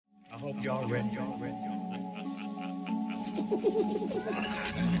Y'all ready? Y'all ready? Don't know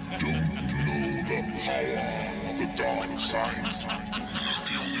the power of the dark side.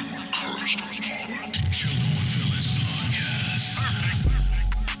 The only one cursed with power.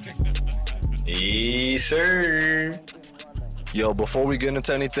 Yes, sir. Yo, before we get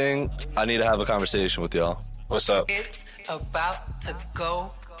into anything, I need to have a conversation with y'all. What's up? It's about to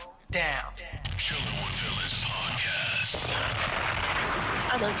go down.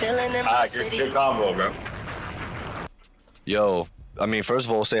 I'm a villain in my city. Good combo, bro. Yo, I mean, first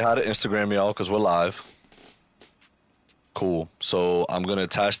of all, say hi to Instagram, y'all, because we're live. Cool. So I'm going to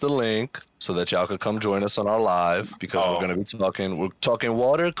attach the link so that y'all could come join us on our live because we're going to be talking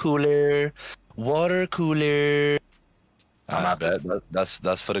water cooler. Water cooler.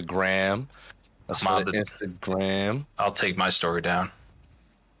 That's for the gram. That's for the Instagram. I'll take my story down.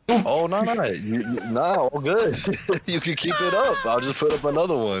 Oh, no. All good. You can keep it up. I'll just put up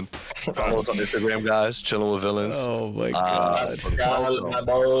another one. Follow us on Instagram, guys. Chilling with Villains. Oh, my God. My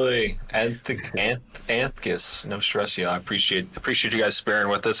boy, Anthicus. No stress, y'all. I appreciate you guys sparing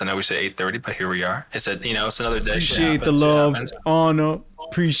with us. I know we said 8:30, but here we are. It's another day. Appreciate the love, honor.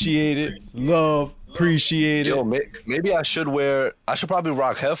 Appreciate it. Love. Appreciate it. Yo, maybe I should probably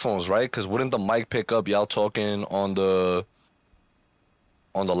rock headphones, right? Because wouldn't the mic pick up y'all talking on the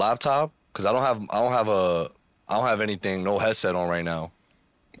laptop? Because I don't have anything, no headset on right now.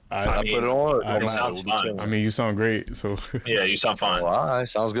 I put it on. It sounds fine. I mean, you sound great. So yeah, you sound fine. Oh, all right,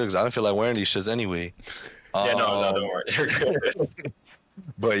 sounds good. Because I didn't feel like wearing these shits anyway. Yeah, no, don't worry. You're good.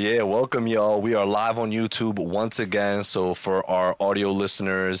 But yeah, welcome y'all. We are live on YouTube once again. So for our audio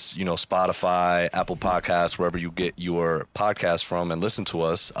listeners, Spotify, Apple Podcasts, wherever you get your podcast from and listen to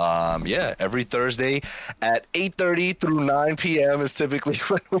us. Every Thursday at 8:30 through 9 p.m. is typically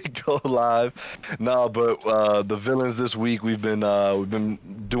when we go live. No, but the villains this week we've been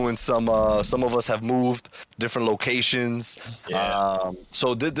doing some of us have moved different locations. Yeah.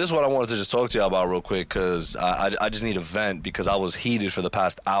 So this is what I wanted to just talk to you about real quick because I just need a vent because I was heated for the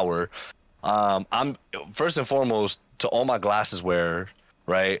past hour. I'm first and foremost to all my glasses wearer,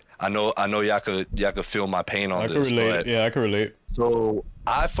 right? I know y'all could feel my pain on this. I can relate. Yeah, I can relate. So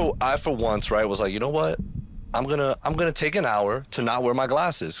I for once, right, was like, you know what? I'm gonna take an hour to not wear my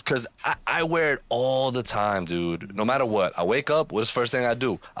glasses because I wear it all the time, dude. No matter what, I wake up. What's the first thing I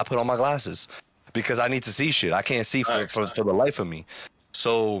do? I put on my glasses because I need to see shit. I can't see for the life of me.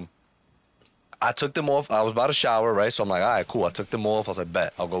 So I took them off. I was about to shower, right? So I'm like, all right, cool. I took them off. I was like,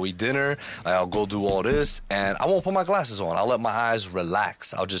 bet. I'll go eat dinner. I'll go do all this. And I won't put my glasses on. I'll let my eyes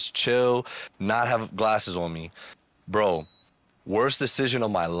relax. I'll just chill, not have glasses on me. Bro, worst decision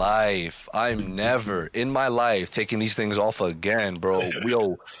of my life. I'm never in my life taking these things off again, bro.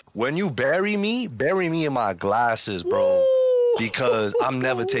 Yo, when you bury me in my glasses, bro. Because I'm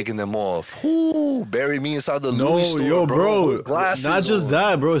never taking them off. Ooh, bury me inside the Louis store, yo, bro. Glasses not just on.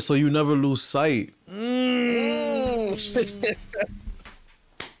 that, bro. So you never lose sight. But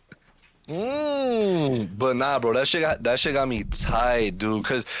nah, bro, that shit got me tight, dude.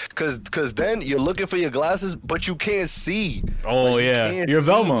 Cause then you're looking for your glasses, but you can't see. Oh yeah, you're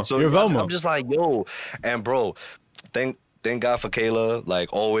Velma. So you're Velma. I'm just like, yo, and bro, Thank God for Kayla,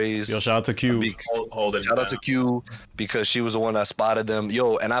 like always. Yo, shout out to Q. Shout out to Q because she was the one that spotted them.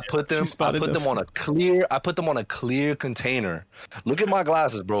 Yo, and I put them on a clear container. Look at my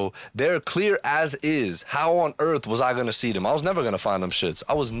glasses, bro. They're clear as is. How on earth was I gonna see them? I was never gonna find them shits.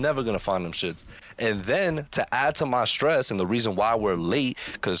 And then to add to my stress and the reason why we're late,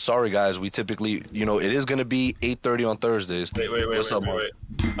 because sorry guys, we typically, it is gonna be 8:30 on Thursdays. Wait.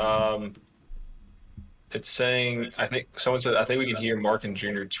 It's saying, I think someone said, I think we can hear Mark and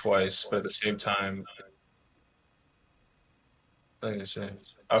Junior twice, but at the same time.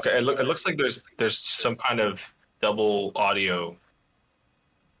 Okay, it looks like there's some kind of double audio.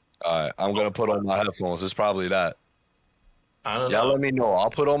 All right, I'm gonna put on my headphones. It's probably that. I don't know. Y'all let me know. I'll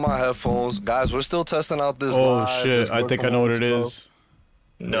put on my headphones, guys. We're still testing out this. Oh live, shit! I think I know what it is.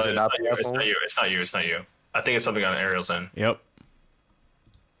 No, is it not you. It's not you. I think it's something on Ariel's end. Yep.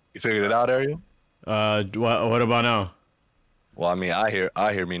 You figured it out, Ariel? What about now? Well, I mean, I hear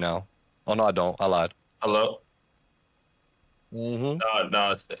me now. Oh no, I don't. I lied. Hello? Mm-hmm.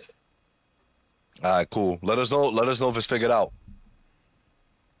 No, it's. All right, cool. Let us know if it's figured out.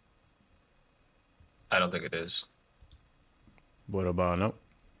 I don't think it is. What about now?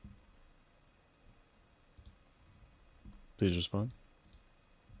 Please respond.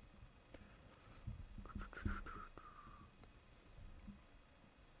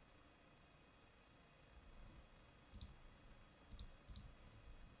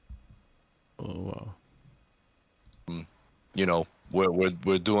 Oh wow. You know,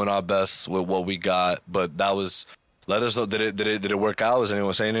 we're doing our best with what we got. But that was, let us know. Did it work out? Is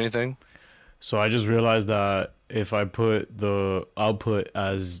anyone saying anything? So I just realized that if I put the output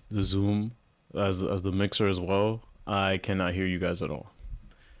as the Zoom, as the mixer as well, I cannot hear you guys at all.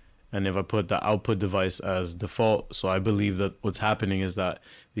 And if I put the output device as default, so I believe that what's happening is that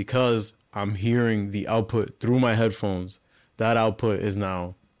because I'm hearing the output through my headphones, that output is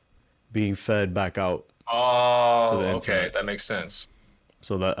now being fed back out. Oh, the okay, internet. that makes sense.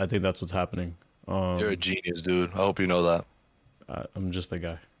 So that I think that's what's happening. You're a genius, dude. I hope you know that. I'm just a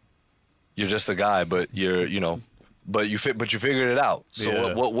guy. You're just a guy, but but you figured it out. So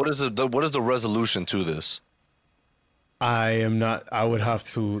Yeah. what is the resolution to this? I am not. I would have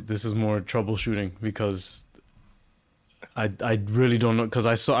to. This is more troubleshooting because I really don't know,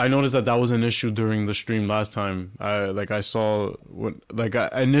 because I noticed that was an issue during the stream last time.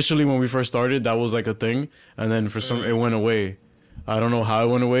 Initially when we first started, that was like a thing, and then for some it went away. I don't know how it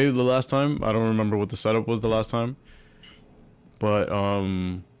went away the last time. I don't remember what the setup was the last time, but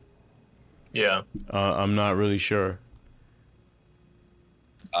Yeah. I'm not really sure.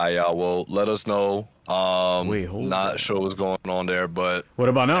 Well, let us know. Wait, hold not on. sure what's going on there, but What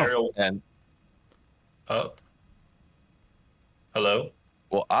about now? Ariel, and hello?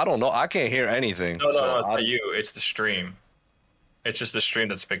 well, I don't know. I can't hear anything. No, so it's not you. It's the stream. It's just the stream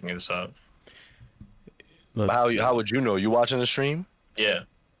that's picking this up. How would you know? You watching the stream? Yeah.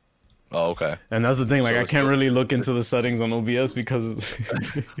 Oh, okay. And that's the thing. Like, So I it's can't good. really look into the settings on OBS because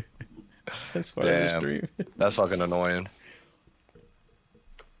it's part of the Damn. stream. That's fucking annoying.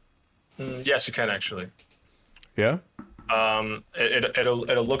 Yes, you can actually. Yeah.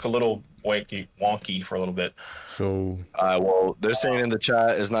 It'll look a little wonky for a little bit. So Well, they're saying in the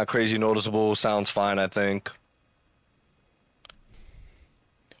chat it's not crazy noticeable. Sounds fine, I think.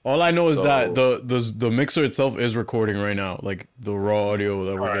 all I know is So- that the mixer itself is recording right now, like the raw audio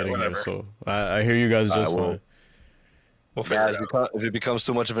that we're Alright, getting here. whatever. So I hear you guys just well, fine. We'll figure Guys, it out. if it becomes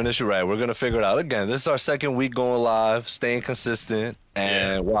too much of an issue, right, we're gonna figure it out. Again, this is our second week going live, staying consistent,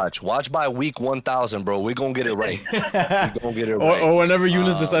 and watch by week 1,000, bro. We're gonna get it right. We're gonna get it right. Or whenever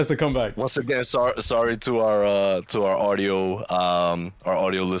Eunice decides to come back. Once again, sorry to our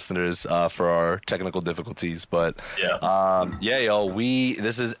audio listeners for our technical difficulties, but Yeah.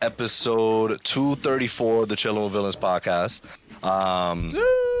 this is episode 234 of the Chillin' with Villains podcast.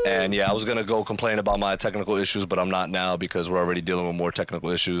 And yeah, I was gonna go complain about my technical issues, but I'm not now because we're already dealing with more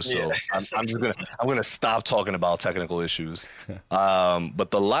technical issues. So Yeah. I'm gonna stop talking about technical issues. But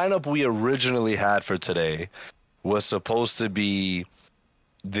the lineup we originally had for today was supposed to be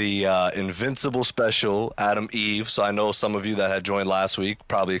the Invincible special, Adam Eve. So I know some of you that had joined last week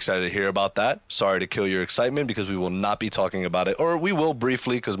probably excited to hear about that. Sorry to kill your excitement because we will not be talking about it, or we will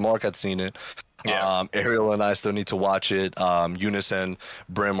briefly because Mark had seen it. Yeah. Ariel and I still need to watch it. Eunice and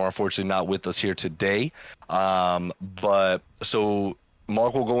Brim are unfortunately not with us here today. But so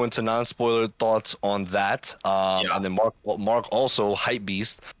Mark will go into non-spoiler thoughts on that. And then Mark also, Hype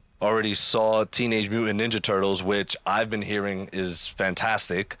Beast, already saw Teenage Mutant Ninja Turtles, which I've been hearing is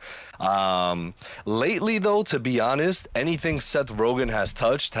fantastic. Lately, though, to be honest, anything Seth Rogen has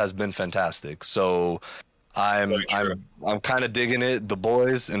touched has been fantastic. So I'm kind of digging it. The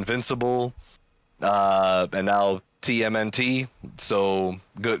Boys, Invincible, and now TMNT. So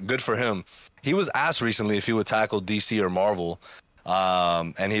good for him. He was asked recently if he would tackle DC or Marvel.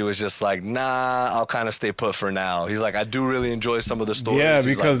 And he was just like, nah, I'll kind of stay put for now. He's like, I do really enjoy some of the stories. Yeah,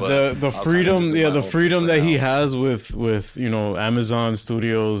 He's because like, the I'll freedom, kinda do my the own freedom for that he now. has with Amazon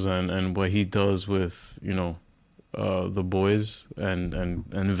Studios and what he does with the Boys and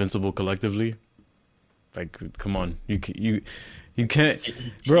Invincible collectively. Like, come on, you can't,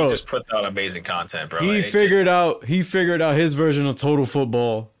 bro. He just puts out amazing content, bro. He figured out his version of Total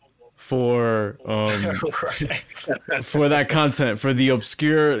Football for Right. for that content, for the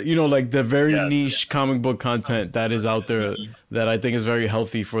obscure, like the very Yes. niche comic book content that is out there that I think is very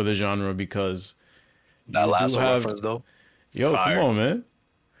healthy for the genre, because That you last do have- reference, though. yo, Fire. come on, man.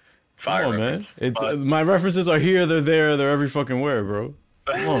 Fire Come on, man. reference. It's But- my references are here, they're there, they're every fucking where, bro.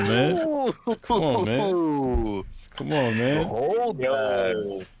 Come on, man. Come on, man. Ooh. Come on, man. Hold that.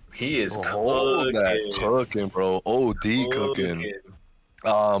 Yo, he is Hold that cooking, bro. OD cooking.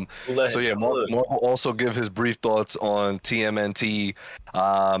 So yeah, Mark will also give his brief thoughts on TMNT,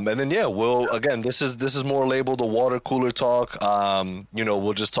 and then this is more labeled the water cooler talk.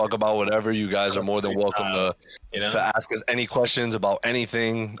 We'll just talk about whatever. You guys are more than welcome to ask us any questions about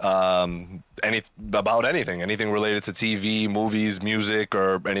anything, anything related to TV, movies, music,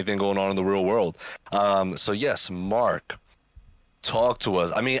 or anything going on in the real world. So yes, Mark, talk to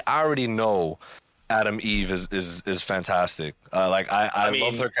us. I mean, I already know Adam Eve is fantastic. Like I mean,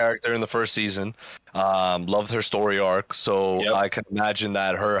 loved her character in the first season. Loved her story arc. So Yep. I can imagine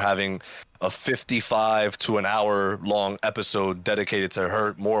that her having a 55 to an hour long episode dedicated to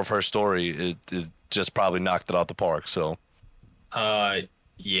her, more of her story, it just probably knocked it out the park. So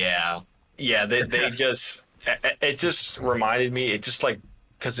yeah, they just it just reminded me. It just like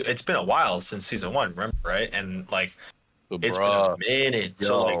because it's been a while since season 1, remember, right? And like it's been a minute. Yo,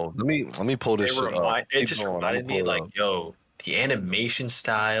 So like let me pull this shit up. it Keep just going, reminded let me pull it like, up. yo, the animation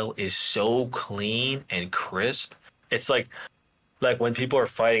style is so clean and crisp. It's like when people are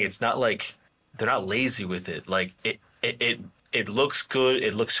fighting, it's not like they're not lazy with it. Like it looks good,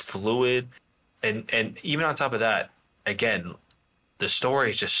 it looks fluid, and even on top of that, again, the story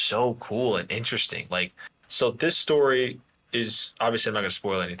is just so cool and interesting. Like, so this story is obviously, I'm not gonna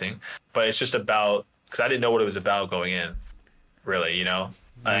spoil anything, but it's just about, because I didn't know what it was about going in, really, you know.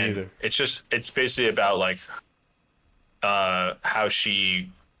 Me And neither. it's basically about like how she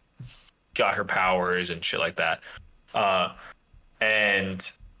got her powers and shit like that.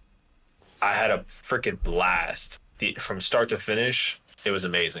 And I had a freaking blast. From start to finish, it was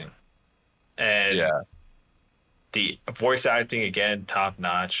amazing. And Yeah. the voice acting, again, top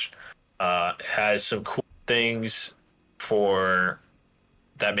notch. Has some cool things for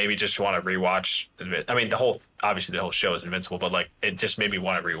that maybe just want to rewatch. I mean, obviously the whole show is Invincible, but like it just made me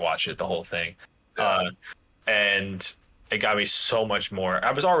want to rewatch it, the whole thing. And it got me so much more.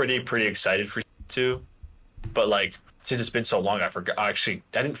 I was already pretty excited for 2, but like since it's been so long, I forgot. Actually,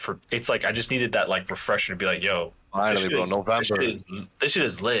 I didn't. It's like I just needed that like refresher to be like, yo, Finally, bro, November. This shit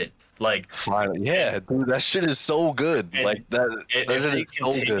is lit. Like, Finally, yeah, dude, that shit is so good. And Like that if shit they is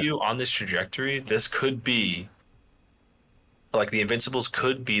so good. continue on this trajectory, this could be like the Invincibles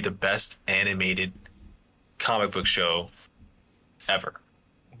could be the best animated comic book show ever.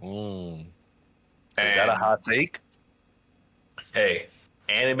 Is And, that a hot take? hey,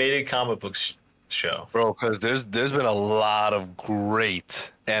 animated comic book show. Bro, because there's been a lot of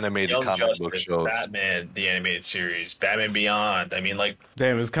great animated Young comic book Justice, shows. Batman, the animated series, Batman Beyond. I mean, like,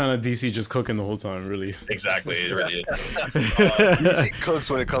 Damn, it's kind of DC just cooking the whole time, really. exactly. It really is. DC cooks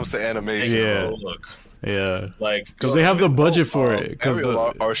when it comes to animation. Yeah. Oh, look, Yeah, like, because they have the budget for it. Because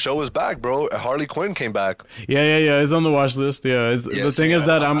Ariel, our show is back, bro. Harley Quinn came back. yeah, it's on the watch list. Yeah, the thing is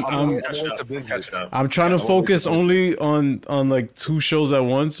that I'm catching up. I'm trying to focus only on like 2 shows at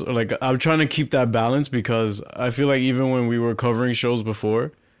once. Or like I'm trying to keep that balance because I feel like even when we were covering shows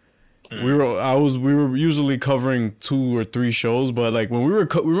before, we were usually covering 2 or 3 shows. But like when we were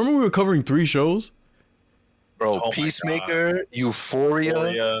remember we were covering 3 shows. Bro, my Peacemaker,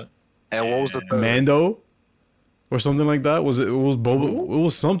 Euphoria, and what was the third? Mando, or something like that. Was it? It was Boba. It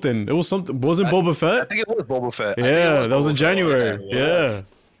was something. It was something. Wasn't Boba I Fett? think it was Boba Fett. I think Yeah, it that was in Boba Fett. January. Yeah, it was.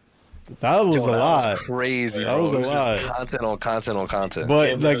 Yeah, that was Yo, a that lot. was crazy, That bro. was a It was lot. just content on content on content. But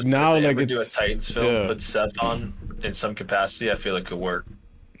If like now, if they like ever do a it's Titans film, yeah. put Seth on in some capacity, I feel it could work.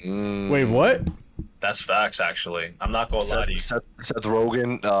 Wait, what? That's facts, actually. I'm not gonna lie to you. Seth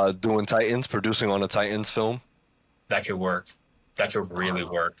Rogen doing Titans, producing on a Titans film. That could work. That could really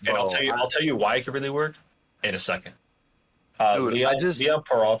work. And bro, I'll tell you why it could really work in a second. Dude, Leon, I just- Leon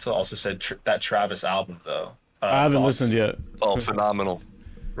Peralta also said that Travis album though. I haven't Thoughts? listened yet. Oh, phenomenal.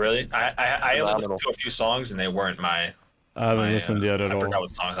 Really? I only listened Phenomenal. to a few songs and they weren't my. I haven't my, listened yet at I all. forgot what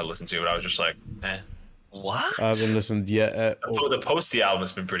songs I listened to, but I was just like, eh. What? I haven't listened yet at all. The Posty album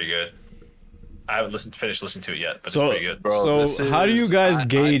has been pretty good. I haven't finished listening to it yet, but So, it's pretty good. Bro, this so how do you is- guys I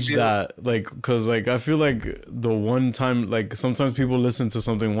gauge feel- that? Like, cause like I feel like the one time, like sometimes people listen to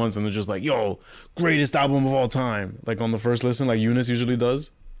something once and they're just like, "Yo, greatest album of all time!" Like on the first listen, like Eunice usually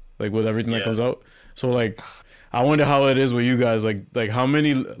does, like with everything that Yeah. comes out. So like, I wonder how it is with you guys. Like how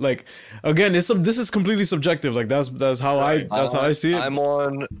many? Like again, this is completely subjective. Like that's how Right. that's how I see it. I'm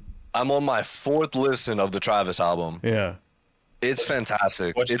on my 4th listen of the Travis album. Yeah. It's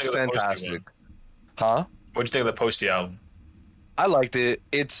fantastic. What'd you It's think of the Posty fantastic. Huh? What'd you think of the Posty album? I liked it.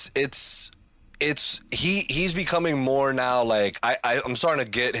 It's he's becoming more now like I'm starting to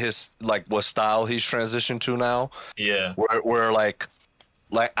get his like what style he's transitioned to now. Yeah. Where like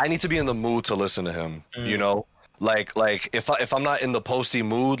I need to be in the mood to listen to him, you know? Like if I'm not in the Posty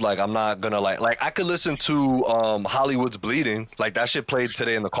mood, like I'm not gonna like I could listen to Hollywood's Bleeding, like that shit played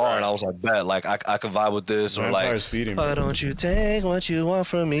today in the car and I was like, bet, like I could vibe with this, or like Vampire's feeding, why bro. don't you take what you want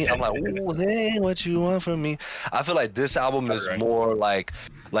from me? I'm like, ooh, take what you want from me. I feel like this album is Right. more like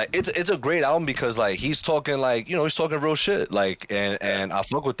it's a great album because like he's talking like, you know, he's talking real shit, like and I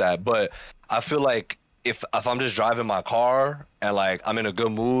fuck with that, but I feel like if I'm just driving my car and like I'm in a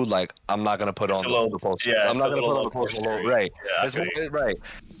good mood, like I'm not gonna put It's on a little- the post. yeah, I'm it's not a gonna little put on the post low Malone. Right. Yeah, It's okay. right.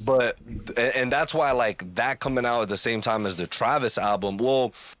 But and that's why like that coming out at the same time as the Travis album.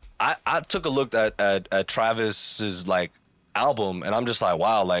 Well, I took a look at Travis's like album and I'm just like,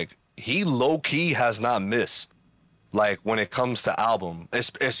 wow, like he low key has not missed. Like when it comes to album,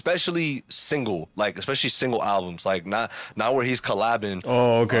 especially single albums, like not where he's collabing.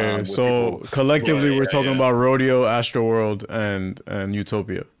 Oh, okay. with So people. collectively, Yeah, we're yeah, talking yeah. about Rodeo, Astroworld, and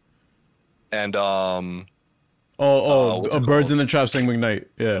Utopia. And what's it Birds called? in the Trap, Sing McKnight.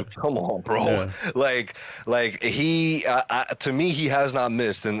 Yeah. Come on, bro. Yeah. Like he, to me, he has not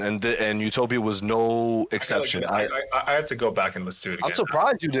missed, and Utopia was no exception. I have to go back and listen to it again. I'm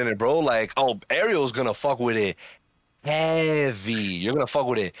surprised you didn't, bro. Like, oh, Ariel's gonna fuck with it heavy. You're gonna fuck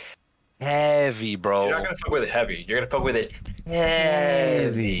with it heavy, bro. You're not gonna fuck with it heavy. You're gonna fuck with it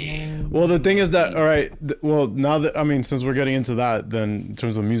heavy. Well, the thing is that, all right. Well, now that, I mean, since we're getting into that, then in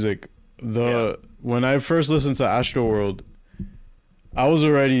terms of music, when I first listened to Astroworld, I was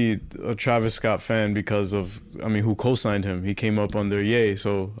already a Travis Scott fan because of, I mean, who co-signed him. He came up under Ye,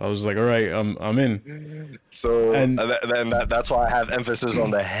 so I was like, all right, I'm in. So And- that's why I have emphasis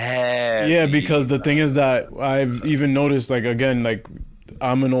on the heavy. Yeah, because the thing is that I've even noticed, like, again, like,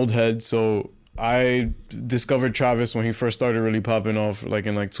 I'm an old head, so I discovered Travis when he first started really popping off, like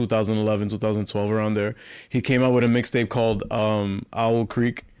in like 2011, 2012, around there. He came out with a mixtape called Owl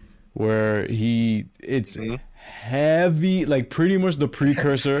Creek, where it's heavy, like pretty much the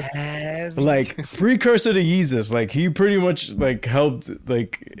precursor, like precursor to Yeezus. Like he pretty much like helped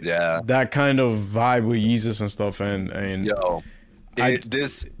like that kind of vibe with Yeezus and stuff. And yo,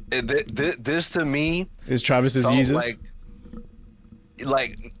 this to me is Travis's felt Yeezus.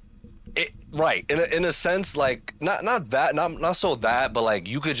 Like it, right in a sense, like not so that, but like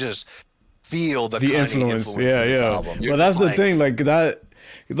you could just feel the Kanye influence. in Yeah, this yeah. album. You're But that's just the thing, like that,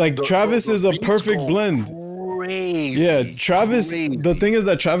 like Travis is a beats perfect go blend. Crazy. Yeah, Travis. crazy. The thing is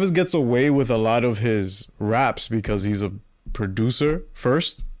that Travis gets away with a lot of his raps because he's a producer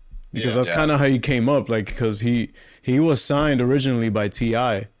first. Because that's kind of how he came up, like because he was signed originally by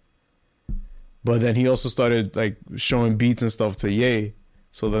T.I., but then he also started like showing beats and stuff to Ye.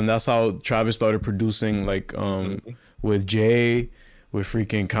 So then that's how Travis started producing, like with Jay, with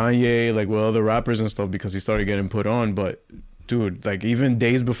freaking Kanye, like with other rappers and stuff, because he started getting put on. But dude, like even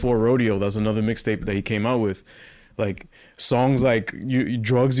Days Before Rodeo, that's another mixtape that he came out with. Like songs like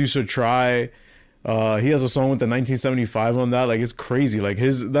Drugs You Should Try. He has a song with the 1975 on that. Like it's crazy. Like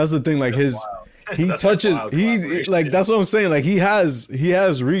that's the thing. Like he That's touches. a wild He collaboration. like that's what I'm saying. Like he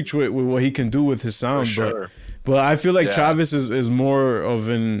has reach with what he can do with his sound. sure. But I feel like Yeah. Travis is more of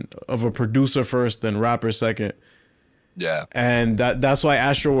a producer first than rapper second. Yeah. And that's why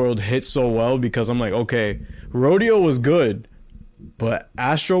Astroworld hit so well, because I'm like, okay, Rodeo was good, but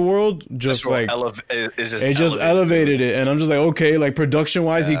Astroworld just like it just elevated it, and I'm just like, okay, like production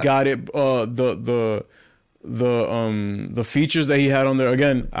wise, he got it. The features that he had on there,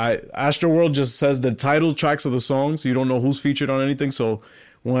 again, Astroworld just says the title tracks of the songs. You don't know who's featured on anything. So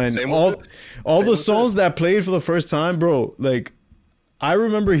when all the songs that played for the first time, bro, like I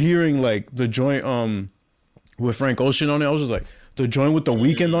remember hearing like the joint with Frank Ocean on it. I was just like, the joint with the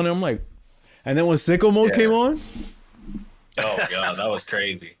Weeknd on it. I'm like, and then when Sicko Mode came on, Oh god, that was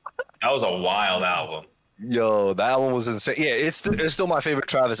crazy. That was a wild album. Yo, that one was insane. Yeah, it's still my favorite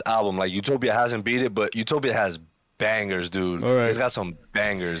Travis album. Like Utopia hasn't beat it, but Utopia has bangers, dude. All right. It's got some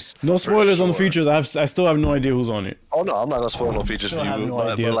bangers. no for spoilers on the sure. features. I still have no idea who's on it. Oh no, I'm not gonna spoil no features for Still have you. no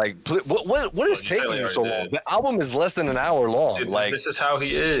But idea. like, what is you taking totally you so already long? did. The album is less than an hour long. Dude, Like, this is how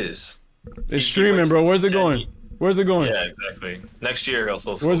he is. It's streaming, bro. Where's it going? Where's it going? Yeah, exactly. Next year, he'll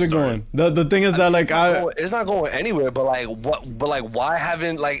full Where's it start. going? The thing is that like it's not going anywhere. But like, what? But like, why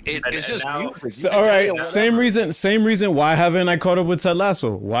haven't like it? And- It's and just now- music. You So, can all play right, it same whenever. reason. Why haven't I caught up with Ted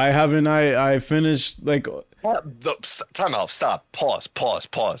Lasso? Why haven't I finished like? Time out. Stop.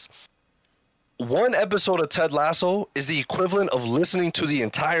 Pause. One episode of Ted Lasso is the equivalent of listening to the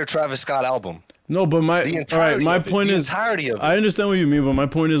entire Travis Scott album. No, but my The all entirety right. My of it, point the is, entirety of it. I understand what you mean, but my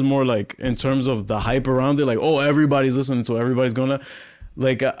point is more like in terms of the hype around it. Like, oh, everybody's listening to it, everybody's gonna.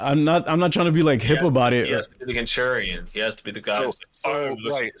 Like, I'm not trying to be like hip about it. He has to be the contrarian. He has to be the guy. who's like, "Oh,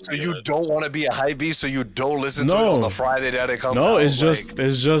 listen Right. to So it." you don't want to be a hype beast, so you don't listen to it No. on the Friday that it comes out. No, it's Like,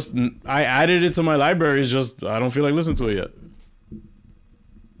 just I added it to my library. It's just I don't feel like listening to it yet.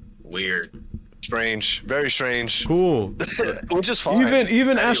 Weird. strange, very strange. Cool. Which is fine.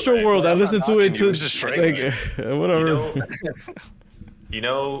 Even Astro World, I listened to it knocking to you, it's just strange. like whatever. You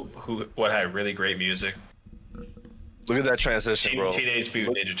know who? What had really great music? Look at that transition, bro. Teenage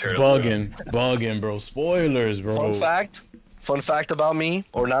Mutant Ninja Turtles. Bugging, bro. Spoilers, bro. Fun fact about me,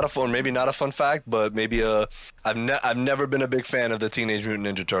 or maybe not a fun fact, but maybe I've never been a big fan of the Teenage Mutant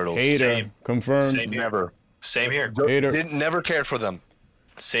Ninja Turtles. Hater. Same. Confirmed. Same here. Never. Same here. Hater. Never cared for them.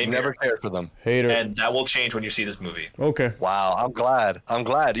 Same Never here. cared for them. Hater. And that will change when you see this movie. Okay. Wow, I'm glad.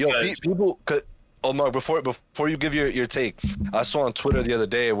 Yo, Because- people could. Oh, Mark, before you give your take, I saw on Twitter the other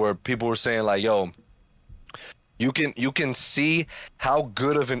day where people were saying like, "Yo, you can see how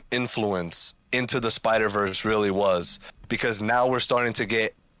good of an influence Into the Spider-Verse really was, because now we're starting to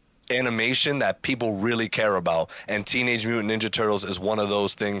get animation that people really care about, and Teenage Mutant Ninja Turtles is one of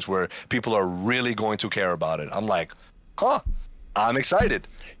those things where people are really going to care about it." I'm like, huh, I'm excited.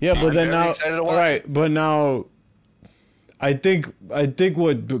 Yeah, but I'm then very now, excited to watch right? But now, I think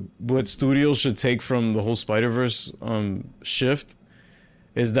what studios should take from the whole Spider-Verse shift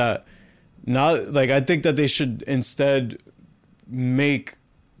is that now, like, I think that they should instead make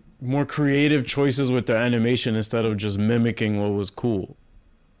more creative choices with their animation instead of just mimicking what was cool.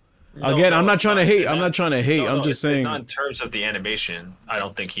 Again, I'm not trying to hate. I'm not trying to hate. I'm just saying. It's not in terms of the animation. I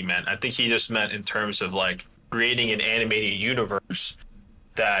don't think he meant. I think he just meant in terms of like creating an animated universe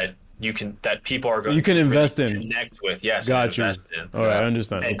that people are going. You can to invest really in. Connect with. Yes. Got you. Invest in. All right, I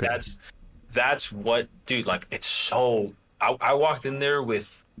understand. And Okay. that's what, dude. Like, it's so. I walked in there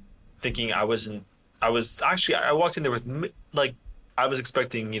with thinking I walked in there with like I was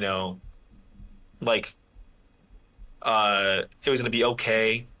expecting, like it was gonna be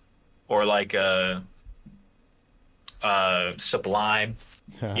okay, or like Sublime,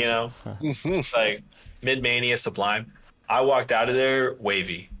 like Mid-Mania Sublime. I walked out of there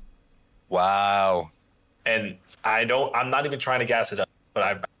wavy, Wow. and I'm not even trying to gas it up, but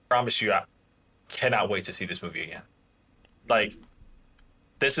I promise you, I cannot wait to see this movie again. Like,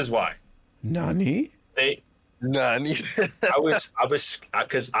 this is why Nani? None. because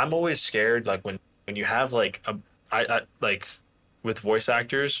I'm always scared, like when you have like I like with voice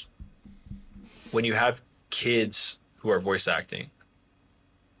actors, when you have kids who are voice acting,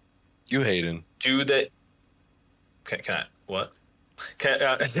 You hating. do that. Can I what?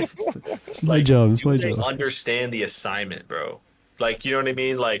 It's my job. It's my They job. understand the assignment, bro. Like, you know what I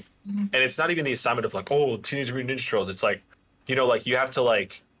mean? Like, and it's not even the assignment of like, oh, Teenage Mutant Ninja Turtles. It's like, like you have to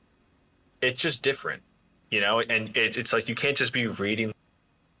like, it's just different, and it's like you can't just be reading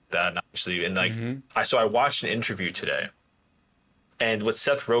that actually. And like, I watched an interview today, and what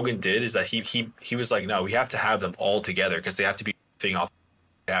Seth Rogen did is that he was like, no, we have to have them all together because they have to be feeding off,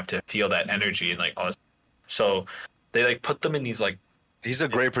 they have to feel that energy and like all this. So they like put them in these like. He's a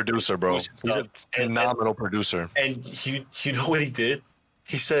great producer, bro. He's a phenomenal producer. And you know what he did?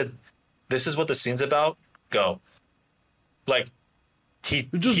 He said, "This is what the scene's about. Go." Like he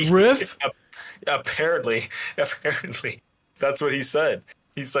riff? Apparently, that's what he said.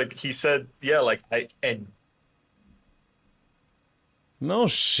 He said, yeah, like No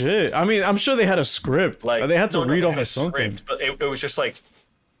shit. I mean, I'm sure they had a script. like They had to read they off had of a something. script, but it was just like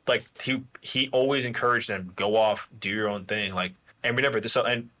he always encouraged them, go off, do your own thing. Like, and remember this.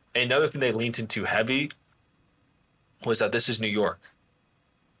 And another thing they leaned into heavy was that this is New York.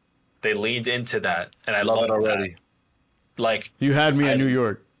 They leaned into that, and I love it already. That. Like, You had me at New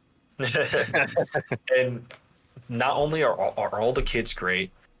York. and not only are all the kids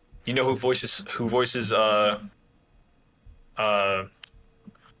great, you know who voices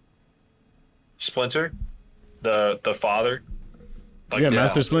Splinter, the father. Like, Yeah,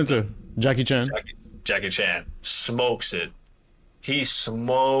 Master Splinter. Jackie Chan. Jackie Chan smokes it. He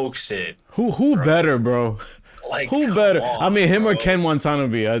smokes it. Who better, bro? Like, Who come better? on, I mean, him or bro. Ken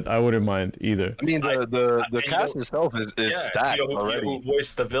Watanabe. I wouldn't mind either. I mean, the and cast itself is stacked you know already. who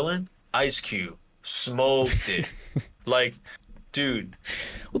voiced the villain? Ice Cube. Smoked it. Like, dude.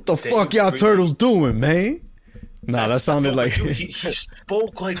 What the fuck y'all turtles doing, man? Nah, that sounded like Dude, he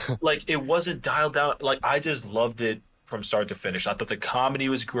spoke like it wasn't dialed down. Like, I just loved it from start to finish. I thought the comedy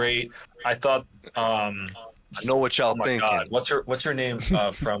was great. I thought I know what y'all oh my thinking. god, what's her name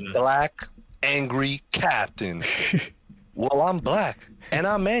from Black angry captain. Well, I'm black and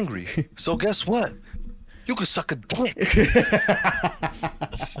I'm angry. So guess what? You could suck a dick.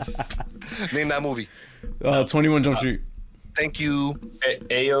 Name that movie. 21 Jump Street. Thank you.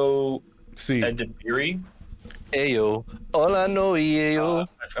 Ayo See. Edebiri? Ayo. All I know is ayo.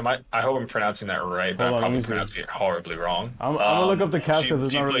 I hope I'm pronouncing that right, but Hold on, let I'm me probably see. pronouncing it horribly wrong. I'm gonna look up the cast She 'cause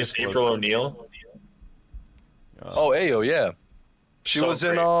it's not really plays spoiled. April O'Neil. Oh, ayo, yeah. She So was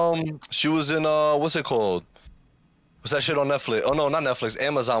great. in what's it called? What's that shit on Netflix? Oh no, not Netflix.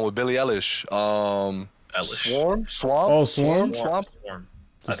 Amazon with Billie Eilish. Eilish. Swarm? Swamp? Oh, Swarm? Swamp?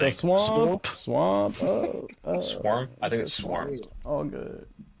 I It's a think. swamp. Swarm? I think it's Swarm. All good.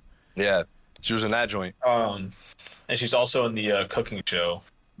 Yeah, she was in that joint. And she's also in the cooking show.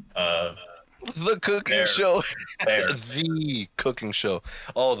 The cooking Bear. show. Bear. The cooking show.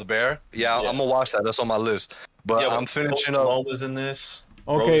 Oh, the bear? Yeah, Yeah. I'm gonna watch that. That's on my list. But I'm finishing up. Post Malone's in this.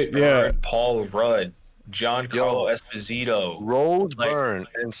 Okay, Rose yeah. Byrne, Paul Rudd, Giancarlo Esposito. Rose Like- Byrne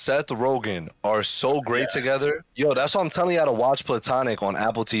and Seth Rogen are so great together. Yo, that's why I'm telling you how to watch Platonic on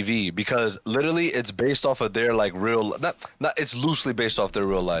Apple TV, because literally it's based off of their like real not it's loosely based off their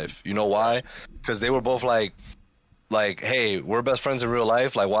real life. You know why? Because they were both like, hey, we're best friends in real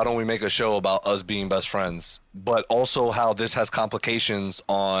life. Like, why don't we make a show about us being best friends? But also how this has complications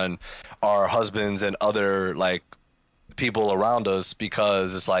on our husbands and other like people around us,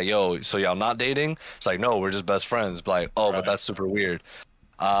 because it's like, yo, so y'all not dating? It's like, no, we're just best friends. Like, oh, but that's super weird.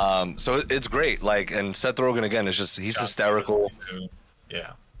 So it's great. Like, and Seth Rogen again is just he's hysterical.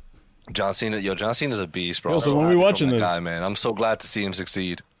 Yeah. John Cena's a beast, bro. Yo, I'm so when we happy for watching that this? guy, man, I'm so glad to see him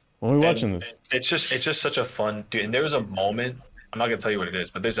succeed. When we watching this? It's just such a fun dude. And there was a moment. I'm not gonna tell you what it is,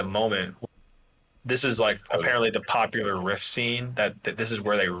 but there's a moment. This is like apparently the popular riff scene that this is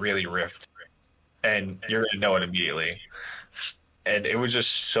where they really riffed, and you're gonna know it immediately. And it was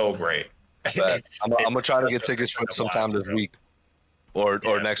just so great. But I'm gonna try to get such a tickets for fun sometime watch, this bro. week, or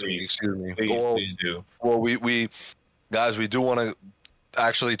Yeah, next week. please. Excuse me. Please do. Well, we guys, we do want to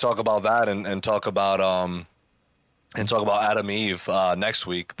actually talk about that and talk about Adam and Eve next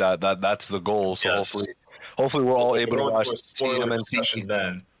week. That's the goal. So Yes. hopefully we're all able to We'll watch do a spoiler TMNT. discussion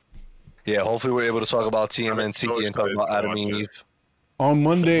then. Yeah, hopefully we're able to talk about TMNT so and talk excited about to Adam watch and it. Eve. On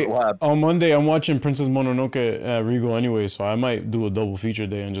Monday, What? I'm watching Princess Mononoke at Regal anyway, so I might do a double feature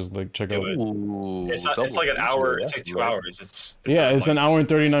day and just like check out. it. Ooh, It's like an double hour. feature, It's yeah. like 2 hours. It's It's like an hour and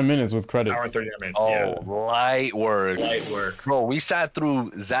 39 minutes with credits. hour and 39 minutes. Oh, Yeah. light work. Light work. Bro, we sat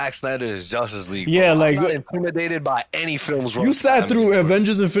through Zack Snyder's Justice League. Yeah, bro. like- I'm not intimidated by any films. You sat through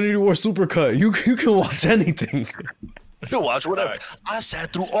Avengers Infinity War Supercut. You can watch anything. You watch whatever. I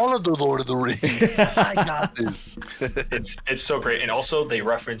sat through all of the Lord of the Rings. I got this. It's so great, and also they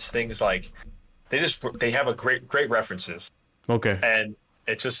reference things like they have a great references, Okay. and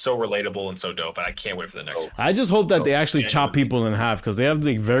it's just so relatable and so dope. And I can't wait for the next one. I just hope that they actually chop genuinely. people in half because they have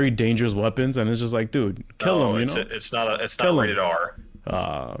like very dangerous weapons, and it's just like, dude, kill No, them. You it's know? it's not Kill 'em. rated R.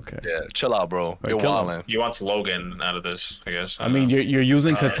 Okay. Yeah, chill out, bro. You're kill him. wildin'. He wants Logan out of this, I guess. I mean, you're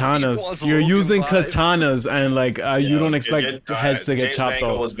using he katanas. wants You're Logan using vibes. katanas, and like you don't expect heads to get James chopped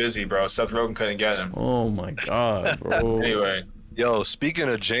Mangold off. was busy, bro. Seth Rogen couldn't get him. Oh my god, bro. Anyway, Yo, speaking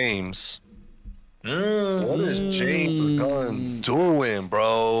of James, what is Mm. James Gunn doing,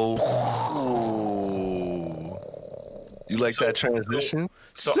 bro? Ooh. You like that transition?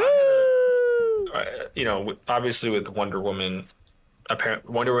 so obviously with Wonder Woman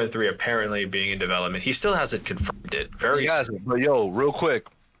 3 apparently being in development, he still hasn't confirmed it. Very Yes, but yo, real quick,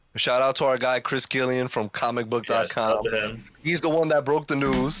 shout out to our guy Chris Gillian from yes, comicbook.com. shout out to him. He's the one that broke the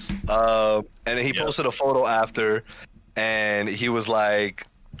news, and he Yeah. posted a photo after, and he was like,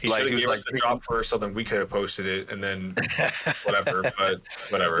 He should have given us the drop first, so then we could have posted it, and then whatever. But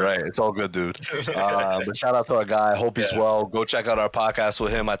whatever. Right, it's all good, dude. But shout out to our guy. Hope he's Yeah. well. Go check out our podcast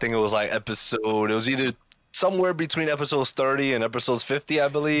with him. I think it was like it was either somewhere between episodes 30 and episodes 50, I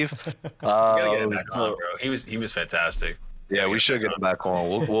believe. Gotta get him back on, bro. He was fantastic. Yeah, we should get him back on.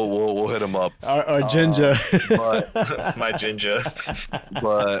 We'll hit him up. Our ginger. But My ginger.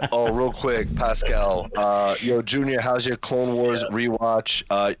 real quick, Pascal. Yo, Junior, how's your Clone Wars rewatch?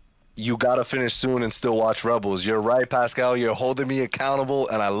 You gotta finish soon and still watch Rebels. You're right, Pascal. You're holding me accountable,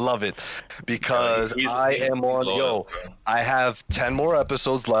 and I love it because He's I loyal, bro. I have 10 more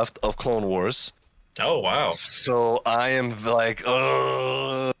episodes left of Clone Wars. Oh wow! So I am like,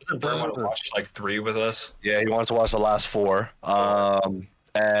 Doesn't Bert want to watch like 3 with us? yeah, he wants to watch the last 4.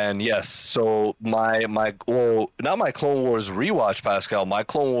 And yes, so not my Clone Wars rewatch, Pascal. My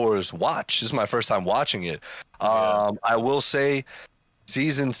Clone Wars watch. This is my first time watching it. I will say,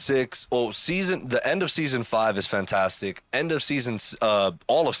 the end of season 5 is fantastic.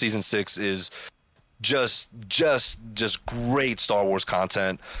 All of season 6 is just great Star Wars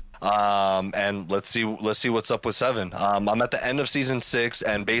content. And let's see what's up with 7. I'm at the end of season 6,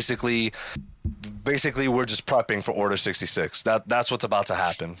 and basically we're just prepping for Order 66. That's what's about to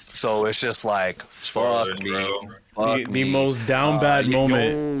happen. So it's just like Spoilers, fuck me. bro. the, Fuck the me. most down bad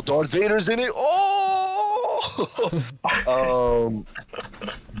moment. Yo, Darth Vader's in it. Oh.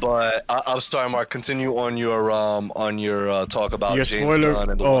 But I'm sorry, Mark. Continue on your talk about Your James spoiler- Gunn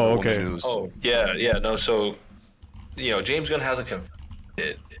and the oh, Wonder Woman okay. news. Oh yeah. No. So, James Gunn hasn't confirmed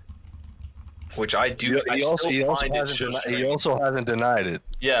it, which I do. I still find it so strange. he also hasn't denied it.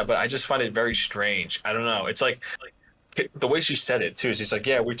 Yeah, but I just find it very strange. I don't know. It's like the way she said it too. She's like,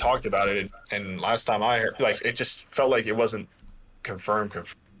 "Yeah, we talked about it, and last time I heard, like, it just felt like it wasn't confirmed."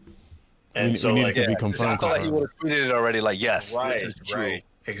 And we need it to be confirmed. I felt like he would have tweeted it already. Like, yes, this is true. Right,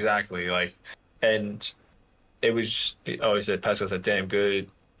 exactly. Like, and it was. Oh, he said Pascal said, "Damn, good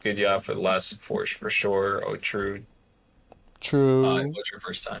yeah for the last force for sure." Oh, true. True. It was your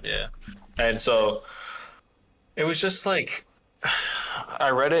first time, yeah. And so it was just like I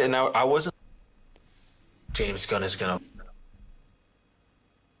read it and I wasn't. James Gunn is gonna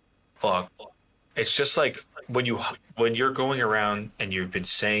fuck. It's just like when you're going around and you've been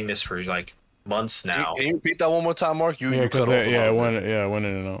saying this for like months now. Can you repeat that one more time, Mark? You cut off. I went in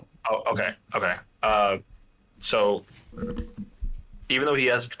and out. Oh, okay. So even though he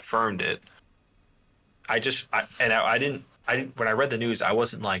hasn't confirmed it, I didn't. When I read the news, I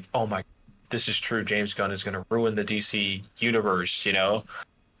wasn't like, oh my, this is true. James Gunn is gonna ruin the DC universe. You know,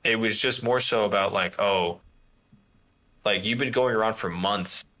 it was just more so about like, oh, like you've been going around for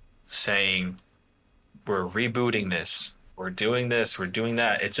months saying we're rebooting this, we're doing this, we're doing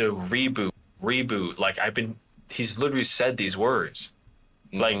that. It's a reboot. Like he's literally said these words,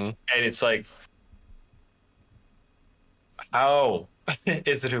 like, and it's like, how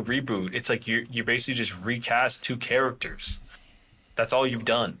is it a reboot? It's like you basically just recast two characters. That's all you've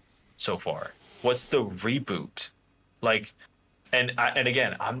done so far. What's the reboot? Like, and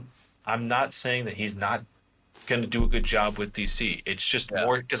again, I'm not saying that he's not going to do a good job with DC. It's just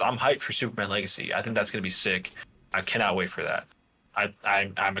more because I'm hyped for Superman Legacy. I think that's going to be sick. I cannot wait for that.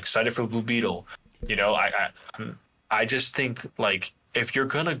 I'm excited for Blue Beetle. You know, I just think like if you're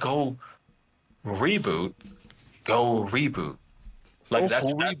gonna go reboot. Like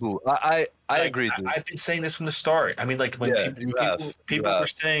that's reboot. I agree. Dude. I've been saying this from the start. I mean, like when people were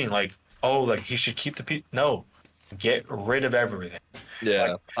saying like, oh, like he should keep the people. No, get rid of everything.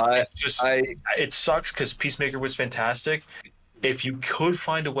 Yeah, like, it sucks because Peacemaker was fantastic. If you could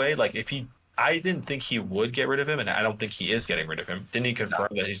find a way, like I didn't think he would get rid of him, and I don't think he is getting rid of him. Didn't he confirm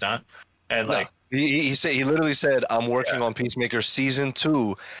that he's not? And like he literally said, "I'm working on Peacemaker season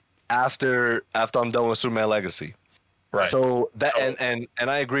 2 after I'm done with Superman Legacy." Right. So that and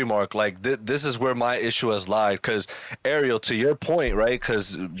I agree, Mark. Like this is where my issue has lied. Because Ariel, to your point, right?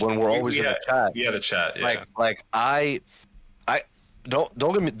 Because when we're always in the chat, the chat. Yeah. Like I don't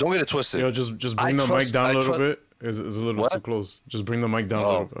get it twisted. Yo, just bring the mic down a little bit. Is a little too close. Just bring the mic down a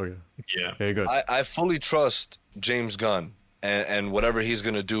little bit. Okay. Yeah. There you go. I fully trust James Gunn and whatever he's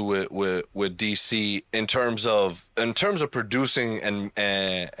gonna do with DC in terms of producing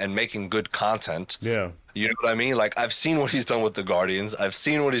and making good content. Yeah. You know what I mean? Like I've seen what he's done with the Guardians. I've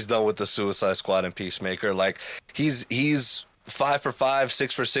seen what he's done with the Suicide Squad and Peacemaker. Like he's 5 for 5,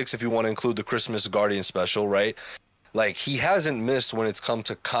 6 for 6 if you want to include the Christmas Guardian special, right? Like he hasn't missed when it's come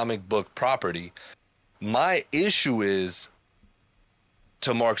to comic book property. My issue is,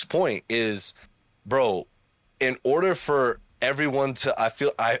 to Mark's point, is, bro, in order for everyone to,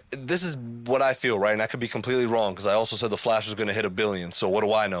 this is what I feel, right? And I could be completely wrong because I also said the Flash was going to hit 1 billion. So what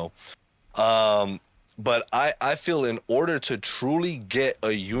do I know? But I feel in order to truly get a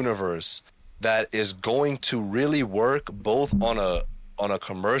universe that is going to really work both on a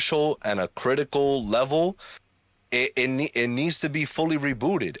commercial and a critical level, it needs to be fully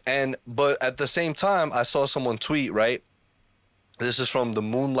rebooted. But at the same time, I saw someone tweet, right? This is from the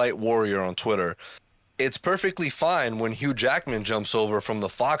Moonlight Warrior on Twitter. It's perfectly fine when Hugh Jackman jumps over from the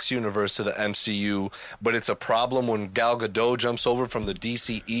Fox universe to the MCU, but it's a problem when Gal Gadot jumps over from the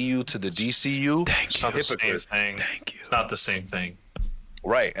DCEU to the DCU. It's not the same thing. Thank you. It's not the same thing.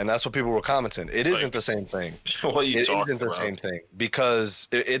 Right, and that's what people were commenting. It isn't the same thing. What are you talking about? It isn't the same thing because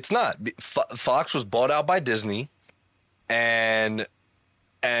it's not. Fox was bought out by Disney, and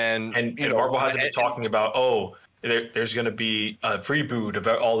Marvel hasn't been talking about there's going to be a reboot of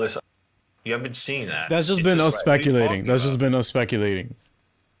all this. You haven't been seeing that. That's just been us speculating. That's just been us speculating,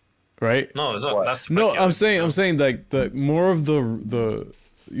 right? No, it's not. That's no. I'm saying like the more of the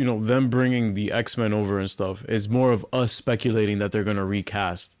them bringing the X-Men over and stuff is more of us speculating that they're gonna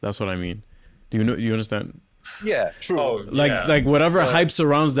recast. That's what I mean. Do you understand? Yeah, true. Like whatever hype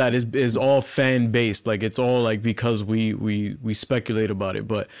surrounds that is all fan based. Like it's all like because we speculate about it.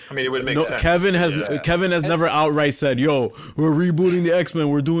 But I mean, it would make sense. Kevin has never outright said, "Yo, we're rebooting the X-Men.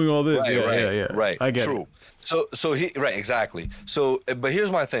 We're doing all this." Right. I get true. it. So he right, exactly. So, but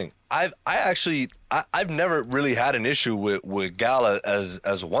here's my thing. I've never really had an issue with Gal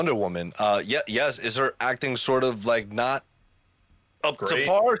as Wonder Woman. Yes, is her acting sort of like not up to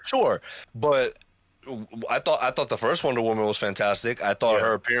par? Sure, but I thought the first Wonder Woman was fantastic. I thought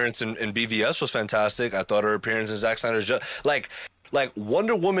her appearance in BVS was fantastic. I thought her appearance in Zack Snyder's like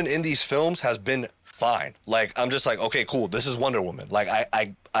Wonder Woman in these films has been fine. Like I'm just like, okay, cool. This is Wonder Woman. Like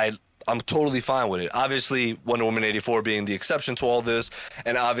I'm totally fine with it. Obviously, Wonder Woman 84 being the exception to all this,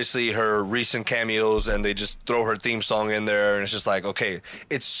 and obviously her recent cameos, and they just throw her theme song in there, and it's just like, okay,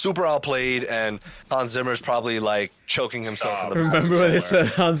 it's super outplayed, and Hans Zimmer's probably like choking himself. In the Remember when they said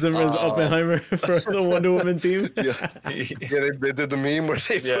Hans Zimmer's Oppenheimer for the Wonder Woman theme? Yeah, they did the meme where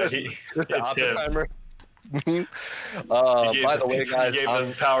they put the Oppenheimer. By the way, guys, he gave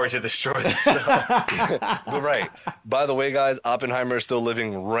them power to destroy this stuff. But right. By the way, guys, Oppenheimer is still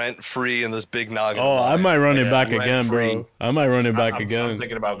living rent free in this big noggin. Oh, I might run it back rent again, free. bro. I might run it back again. I'm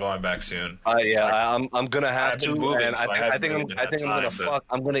thinking about going back soon. I'm gonna have to, moving, and so I think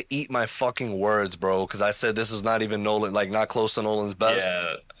I'm gonna eat my fucking words, bro, because I said this is not even Nolan, like not close to Nolan's best.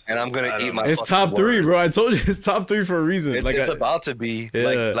 Yeah. And I'm gonna eat my. It's top three, words. bro. I told you it's top three for a reason. It's about to be.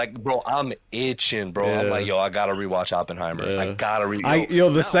 Yeah. Like, bro, I'm itching, bro. I'm like, yo, I gotta rewatch Oppenheimer. Yeah. I gotta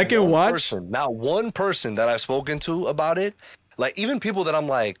rewatch. The second watch. Not one person that I've spoken to about it, like even people that I'm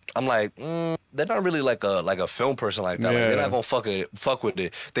like, they're not really like a film person like that. Like, they're not gonna fuck with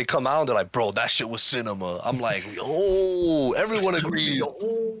it. They come out and they're like, bro, that shit was cinema. I'm like, oh, everyone agrees.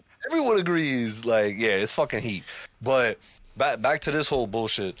 Everyone agrees. Like, yeah, it's fucking heat. But back to this whole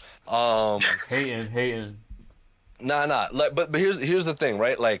bullshit. Hating. Nah. Like, but here's the thing,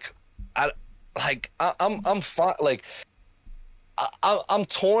 right? Like, I'm fine. Like, I'm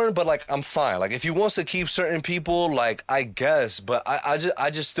torn, but like I'm fine. Like, if he wants to keep certain people, like I guess, but I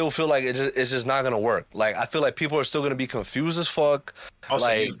just still feel like it's just not gonna work. Like, I feel like people are still gonna be confused as fuck. Also,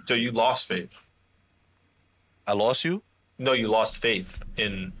 like, so you lost faith. I lost you? No, you lost faith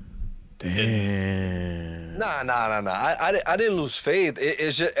in. Damn. Nah. I didn't lose faith.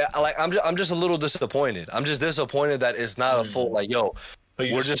 It's just like I'm just a little disappointed. I'm just disappointed that it's not a full like, yo,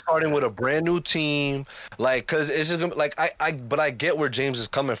 we're just starting with a brand new team. Like, cause it's just like but I get where James is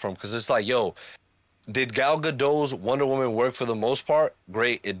coming from, cause it's like, yo, did Gal Gadot's Wonder Woman work for the most part?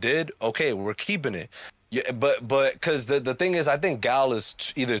 Great, it did. Okay, we're keeping it. Yeah, but because the thing is, I think Gal is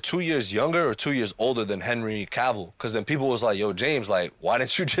either 2 years younger or 2 years older than Henry Cavill. Because then people was like, yo, James, like, why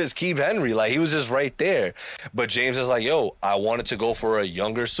didn't you just keep Henry? Like, he was just right there. But James is like, yo, I wanted to go for a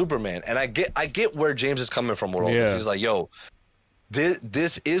younger Superman. And I get where James is coming from with all this. He's like, yo,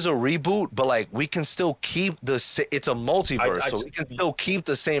 this is a reboot, but like we can still keep it's a multiverse, so we can still keep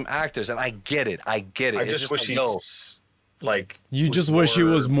the same actors. And I get it. I just wish he's like, you just wish he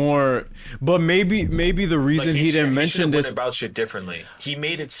was more, but maybe the reason he didn't mention this about shit differently. He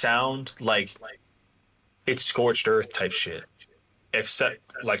made it sound like it's scorched earth type shit, except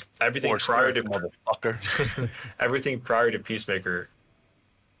like everything prior to motherfucker. Everything prior to Peacemaker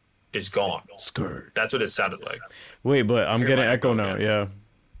is gone. Skirt. That's what it sounded like. Wait, but I'm getting echo now. Yeah,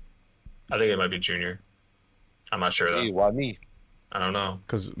 I think it might be Junior. I'm not sure though. Hey, why me? I don't know.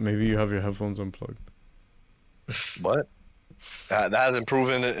 because maybe you have your headphones unplugged. What? That hasn't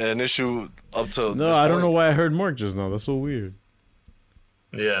proven an issue up to. No, I don't know why I heard Mark just now. That's so weird.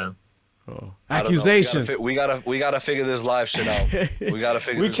 Yeah. Oh. Accusations. We gotta figure this live shit out. We gotta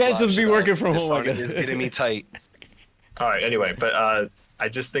figure. We this can't live just be shit working out. from home. It's getting me tight. All right. Anyway, but I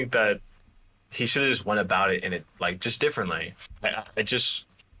just think that he should have just went about it in it like just differently. I just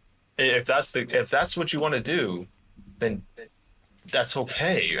if that's what you want to do, then that's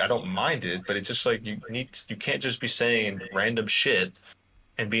okay. I don't mind it, but it's just like you can't just be saying random shit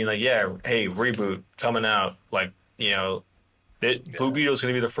and being like, yeah, hey, reboot coming out, like, you know, Blue Beetle's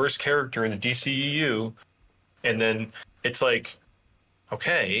gonna be the first character in the DCEU, and then it's like,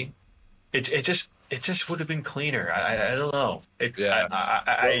 okay, it just would have been cleaner. I don't know.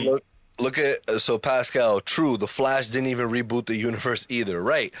 Look at Pascal. True, the Flash didn't even reboot the universe either,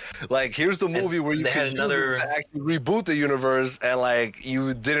 right? Like, here's the movie where you can to actually reboot the universe, and like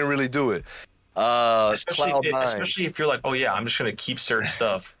you didn't really do it. Especially if you're like, oh yeah, I'm just gonna keep certain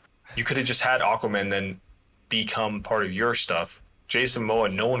stuff. You could have just had Aquaman then become part of your stuff. Jason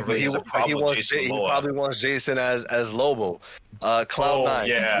Momoa, no one really has a problem with Jason Momoa. He probably wants Jason as Lobo. Cloud9.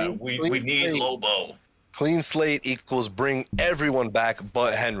 Yeah, we need Lobo. Clean slate equals bring everyone back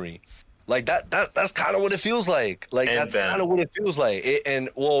but Henry. Like that's kind of what it feels like. Like, and that's kind of what it feels like.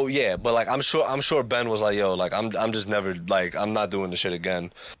 But like I'm sure Ben was like, yo, like I'm just never, like, I'm not doing the shit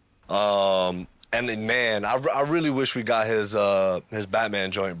again. And then, man, I really wish we got his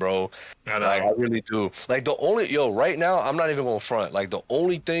Batman joint, bro. I know. Like, I really do. Like, right now, I'm not even going to front. Like, the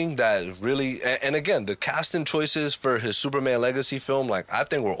only thing that really, and again, the casting choices for his Superman Legacy film, like, I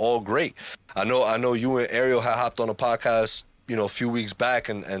think were all great. I know you and Ariel had hopped on a podcast a few weeks back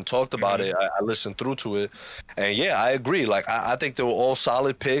and talked about it. I listened through to it, and yeah, I agree. Like I think they were all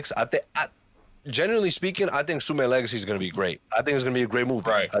solid picks. Generally speaking, I think Superman Legacy is going to be great. I think it's going to be a great movie.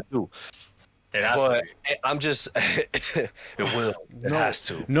 Right. I do. It has to But be. I'm just, it will. It has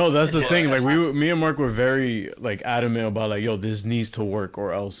to. No, that's the thing. Like me and Mark were very like adamant about like, yo, this needs to work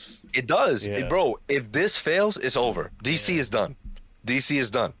or else. It does, Yeah. bro. If this fails, it's over. DC is done. DC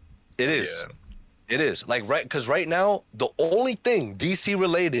is done. It is. Yeah. It is. Like because right now the only thing DC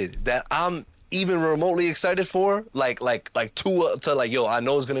related that I'm even remotely excited for, like to like, yo, I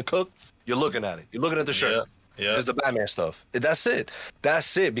know it's gonna cook. You're looking at it. You're looking at the shirt. Yeah. It's the Batman stuff. That's it.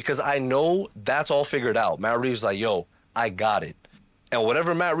 That's it. Because I know that's all figured out. Matt Reeves like, yo, I got it. And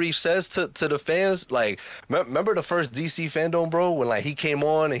whatever Matt Reeves says to the fans, like, remember the first DC fandom, bro, when like he came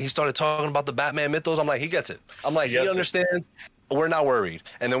on and he started talking about the Batman mythos. I'm like, he gets it. I'm like, he understands. We're not worried.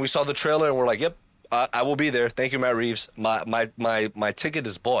 And then we saw the trailer and we're like, yep, I will be there. Thank you, Matt Reeves. My ticket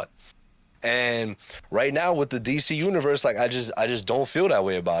is bought. And right now with the DC universe, like I just don't feel that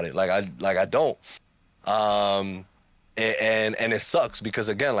way about it. Like I don't. And it sucks because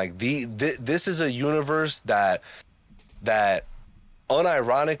again, like this is a universe that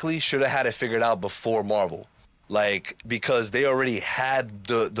unironically should have had it figured out before Marvel, like because they already had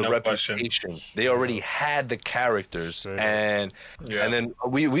the reputation, they already had the characters, and then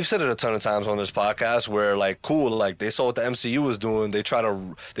we've said it a ton of times on this podcast where like cool, like they saw what the MCU was doing, they try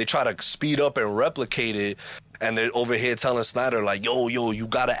to speed up and replicate it. And they're over here telling Snyder, like, yo, you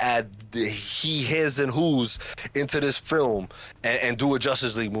got to add the he, his, and who's into this film and do a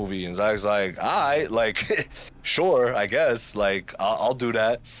Justice League movie. And Zach's like, all right, like, sure, I guess. Like, I'll do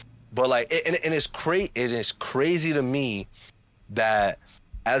that. But, like, and it is crazy to me that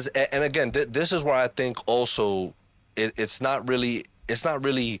and again, this is where I think also it's not really,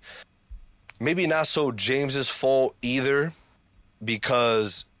 maybe not so James's fault either,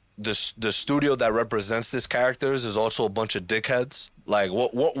 because the studio that represents these characters is also a bunch of dickheads. Like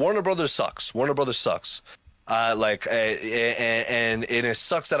Warner Brothers sucks. And it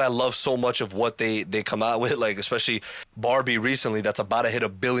sucks that I love so much of what they come out with, like especially Barbie recently, that's about to hit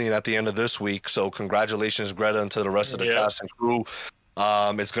 $1 billion at the end of this week. So congratulations, Greta, and to the rest of the cast and crew.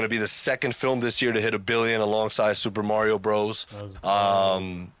 It's going to be the second film this year to hit $1 billion alongside Super Mario Bros.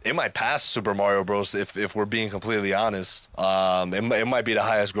 It might pass Super Mario Bros. if we're being completely honest. It might be the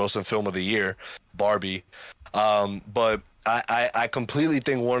highest grossing film of the year, Barbie. But I completely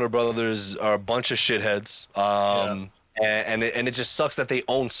think Warner Brothers are a bunch of shitheads. And it just sucks that they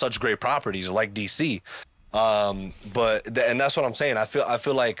own such great properties like DC. And that's what I'm saying. I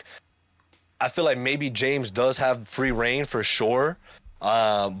feel like maybe James does have free reign for sure.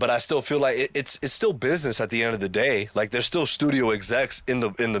 But I still feel like it's still business at the end of the day. Like there's still studio execs in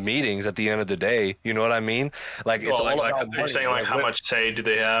the meetings at the end of the day. You know what I mean? Like it's all about you're saying like how much say do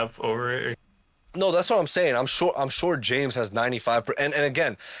they have over it? No, that's what I'm saying. I'm sure James has 95%. And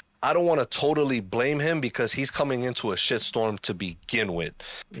again, I don't want to totally blame him because he's coming into a shitstorm to begin with.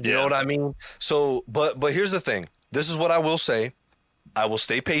 You know what I mean? So, but here's the thing. This is what I will say. I will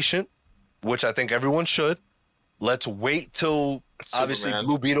stay patient, which I think everyone should. Let's wait till obviously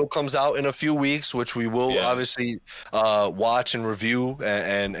Blue Beetle comes out in a few weeks, which we will obviously watch and review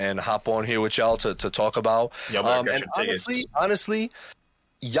and hop on here with y'all to talk about. And honestly,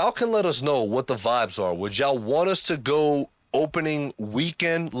 y'all can let us know what the vibes are. Would y'all want us to go opening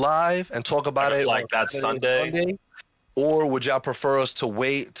weekend live and talk about it like that Sunday? Or would y'all prefer us to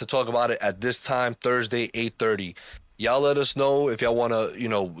wait to talk about it at this time, Thursday, 8:30? Y'all let us know if y'all want to,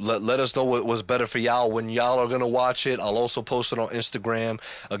 let us know what was better for y'all when y'all are going to watch it. I'll also post it on Instagram.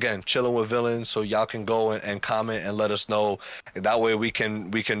 Again, Chilling with Villains, so y'all can go and comment and let us know. And that way we can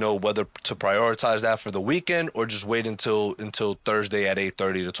know whether to prioritize that for the weekend or just wait until Thursday at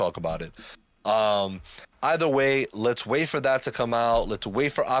 8:30 to talk about it. Either way, let's wait for that to come out. Let's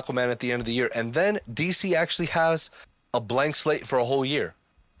wait for Aquaman at the end of the year. And then DC actually has a blank slate for a whole year,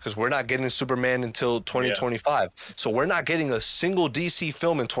 because we're not getting Superman until 2025. So we're not getting a single DC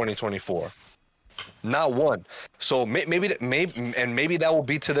film in 2024. Not one. So maybe that will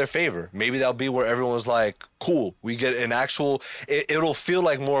be to their favor. Maybe that'll be where everyone's like, cool, we get an actual, it'll feel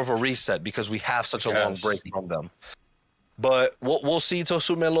like more of a reset because we have such a long break from them. But we'll see till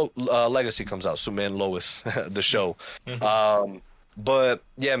Superman Legacy comes out, Superman Lois, the show. But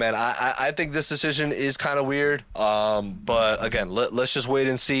yeah, man, I think this decision is kind of weird. But again, let's just wait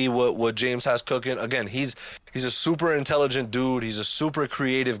and see what James has cooking. Again, he's a super intelligent dude. He's a super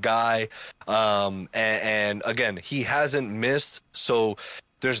creative guy. And again, he hasn't missed. So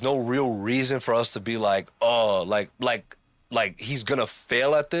there's no real reason for us to be like, oh, like he's gonna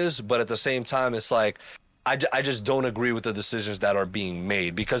fail at this. But at the same time, it's like, I just don't agree with the decisions that are being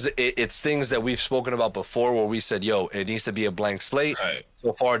made because it's things that we've spoken about before where we said, yo, it needs to be a blank slate. Right.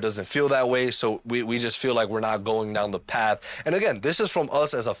 So far, it doesn't feel that way. So we just feel like we're not going down the path. And again, this is from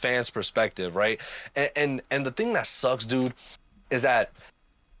us as a fan's perspective, right? And the thing that sucks, dude, is that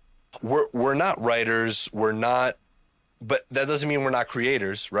we're not writers. We're not, but that doesn't mean we're not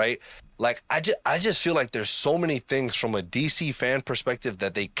creators, right? Like I just feel like there's so many things from a DC fan perspective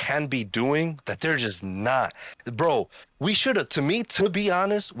that they can be doing that they're just not. Bro, we should have, to be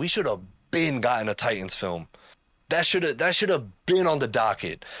honest, we should have been gotten a Titans film. That should have been on the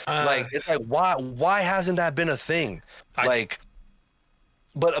docket. Like it's like why hasn't that been a thing?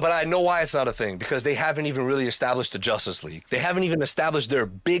 But I know why it's not a thing because they haven't even really established the Justice League. They haven't even established their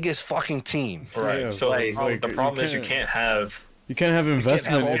biggest fucking team. Right. Yeah, so like, the problem is you can't have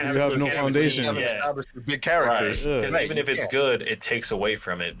investment if you have no foundation. You haven't established the big characters. Right. Yeah. Because even if it's good, it takes away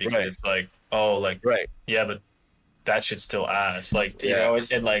from it because it's like, oh, like, yeah, but that shit's still ass. Like, you know,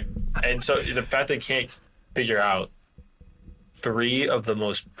 and so the fact they can't figure out 3 of the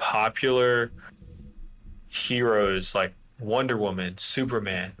most popular heroes, like Wonder Woman,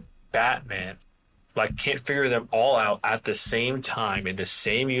 Superman, Batman, like can't figure them all out at the same time in the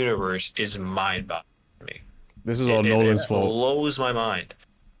same universe is mind-boggling to me. This is all Nolan's fault. It blows my mind.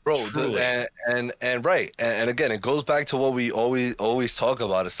 Bro, Truly. and again, it goes back to what we always talk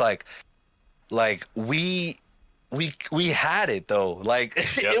about. It's like we had it though. Like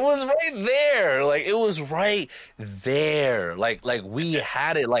it was right there. Like it was right there. Like we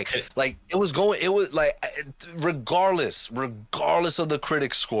had it. Like it was going. It was like regardless of the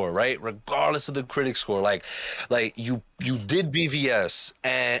critic score, right? Regardless of the critic score, like you did BVS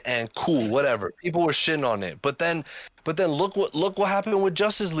and cool, whatever. People were shitting on it, but then look what happened with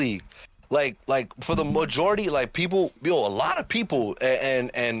Justice League. Like for the majority, like people, a lot of people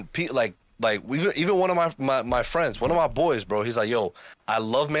and like even one of my friends, one of my boys, bro, he's like, yo, I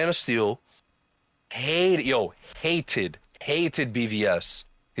love Man of Steel. Hated BVS.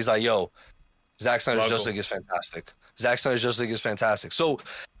 He's like, yo, Zack Snyder's Justice League is fantastic. Zack Snyder's Justice League is fantastic. So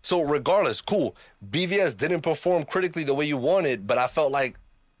regardless, cool. BVS didn't perform critically the way you wanted, but I felt like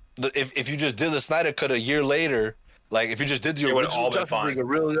if you just did the Snyder Cut a year later, like if you just did the original Justice League,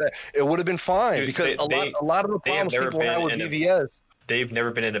 it would have been fine. Dude, because a lot of the problems people had with BVS. They've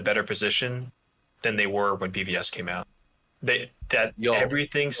never been in a better position than they were when BVS came out.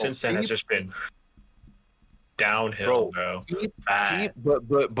 Everything since then has just been downhill, bro.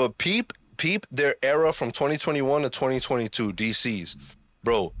 Peep their era from 2021 to 2022 DC's.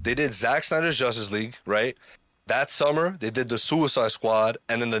 Bro, they did Zack Snyder's Justice League, right? That summer, they did the Suicide Squad,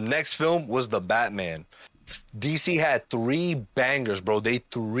 and then the next film was the Batman. DC had 3 bangers, bro. They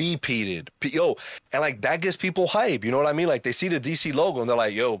three-peated. Yo, and like that gives people hype. You know what I mean? Like they see the DC logo and they're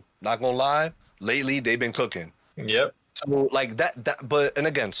like, yo, not gonna lie, lately they've been cooking. Yep. So like but and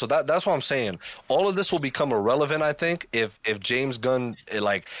again, so that's what I'm saying. All of this will become irrelevant, I think, if James Gunn,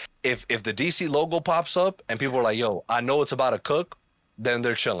 like if the DC logo pops up and people are like, yo, I know it's about to cook, then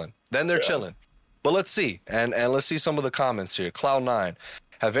they're chilling. Chilling. But let's see. And let's see some of the comments here. Cloud9.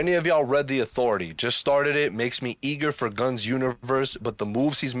 Have any of y'all read The Authority? Just started it. Makes me eager for Gunn's universe, but the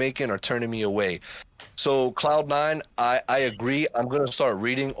moves he's making are turning me away. So Cloud9, I agree. I'm gonna start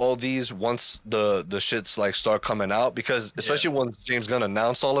reading all these once the shits like start coming out, because especially when James Gunn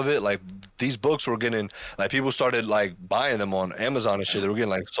announced all of it, like these books were getting like people started like buying them on Amazon and shit. They were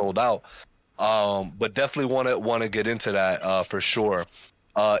getting like sold out. But definitely want to get into that for sure.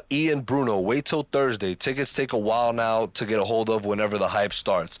 Ian Bruno, wait till Thursday. Tickets take a while now to get a hold of whenever the hype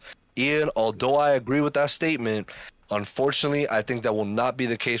starts. Ian, although I agree with that statement, unfortunately, I think that will not be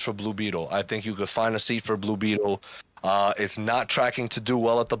the case for Blue Beetle. I think you could find a seat for Blue Beetle. It's not tracking to do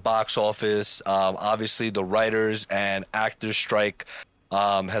well at the box office. Obviously, the writers and actors strike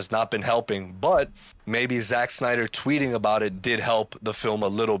has not been helping, but maybe Zack Snyder tweeting about it did help the film a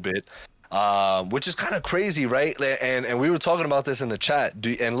little bit. Which is kind of crazy, right? And we were talking about this in the chat.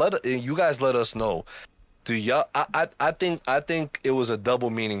 You guys let us know. I think it was a double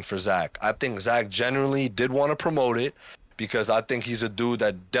meaning for Zack. I think Zack generally did want to promote it because I think he's a dude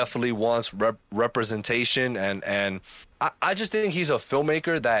that definitely wants representation, and I just think he's a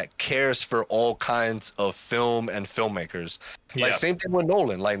filmmaker that cares for all kinds of film and filmmakers. Like same thing with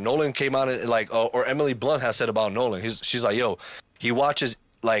Nolan. Like Nolan came out and or Emily Blunt has said about Nolan. She's like, yo, he watches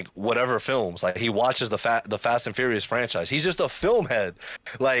like whatever films, like he watches the Fast and Furious franchise. He's just a film head,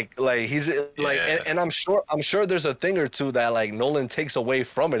 like he's like, and I'm sure there's a thing or two that like Nolan takes away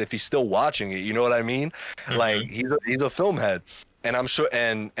from it if he's still watching it. You know what I mean? Mm-hmm. Like he's a film head, and I'm sure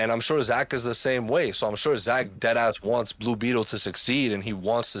and I'm sure Zack is the same way. So I'm sure Zack deadass wants Blue Beetle to succeed, and he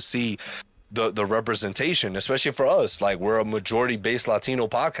wants to see the representation, especially for us. Like, we're a majority based Latino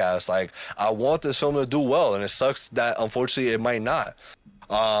podcast. Like, I want this film to do well, and it sucks that unfortunately it might not.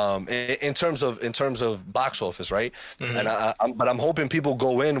 In terms of box office, right? And but I'm hoping people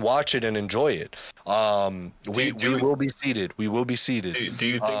go in, watch it, and enjoy it. We will be seated. We will be seated. Do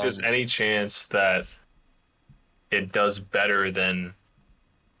you think there's any chance that it does better than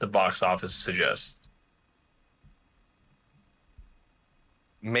the box office suggests?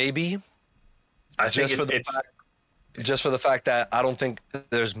 Maybe. I think just for the fact that I don't think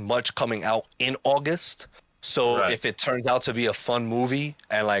there's much coming out in August. So Right. if it turns out to be a fun movie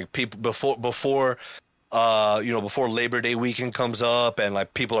and like people before Labor Day weekend comes up and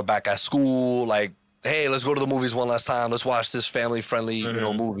like people are back at school, like, hey, let's go to the movies one last time. Let's watch this family friendly,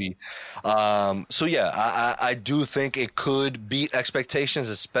 movie. So yeah, I do think it could beat expectations,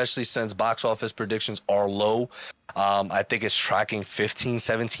 especially since box office predictions are low. I think it's tracking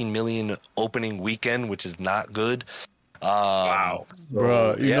 15-17 million opening weekend, which is not good. Wow.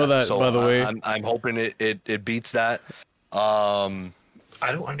 Bro, you know that, by the way. I'm hoping it beats that. I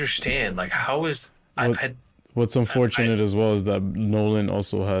don't understand. Like, how is What's unfortunate as well is that Nolan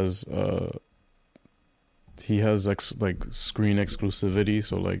also has he has like screen exclusivity.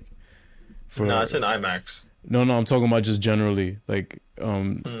 So like, No, it's an IMAX. No, I'm talking about just generally. Like,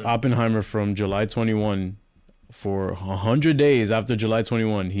 Oppenheimer from July 21 for 100 days after July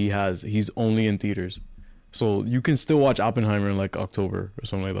 21, he's only in theaters. So you can still watch Oppenheimer in like October or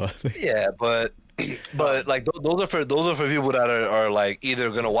something like that. Yeah, but like those are for people that are like either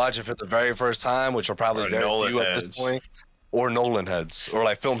gonna watch it for the very first time, which are probably Or very Nolan few at heads. this point, or Nolan heads, or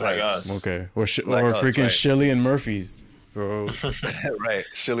like film Like heads. us. Okay, or Like us, freaking right. Shelley and Murphy, bro. Right,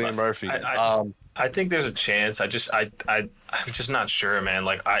 Cillian Murphy. I think there's a chance. I'm just not sure, man.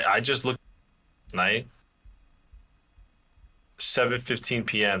 Like, I just looked tonight, 7:15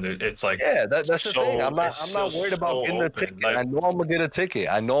 p.m. It's like, Yeah, that's the so- thing. I'm not it's worried about so getting a open. ticket. Like- I know I'm gonna get a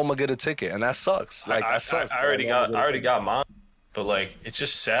ticket. And that sucks. Like, that sucks. I already got mine, but like, it's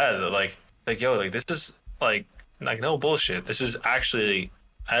just sad that like yo, like, this is like no bullshit. This is actually,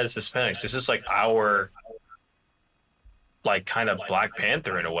 as Hispanics, this is like our like kind of Black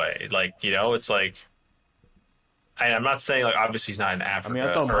Panther in a way. Like, you know, it's like, and I'm not saying like obviously he's not in Africa,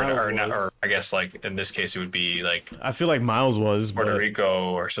 I thought Miles was. or I guess like in this case it would be like I feel like Miles was, Puerto but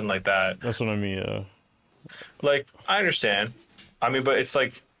Rico or something like that. that's what I mean. Like, I understand. I mean, but it's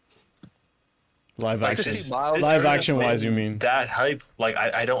like Live Like, action, this- live action wise, you mean? that hype. Like,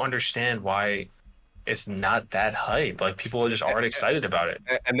 I don't understand why it's not that hype. Like, people just aren't excited about it.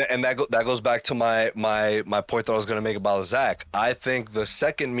 And that goes back to my point that I was gonna make about Zach. I think the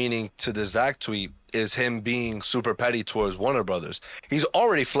second meaning to the Zach tweet is him being super petty towards Warner Brothers. He's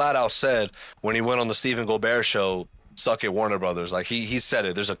already flat out said when he went on the Stephen Colbert show, "Suck it, Warner Brothers." Like, he said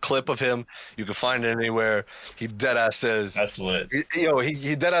it. There's a clip of him. You can find it anywhere. He dead ass says, That's lit.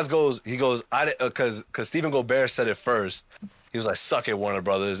 he dead ass goes, I didn't, because Stephen Colbert said it first. He was like, "Suck it, Warner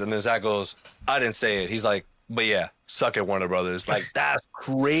Brothers," and then Zach goes, "I didn't say it." He's like, "But yeah, suck it, Warner Brothers." Like, that's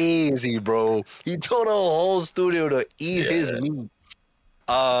crazy, bro. He told the whole studio to eat his meat.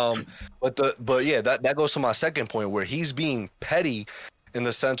 But yeah, that goes to my second point where he's being petty in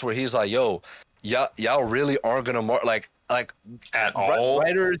the sense where he's like, "Yo, y'all really aren't gonna like At all.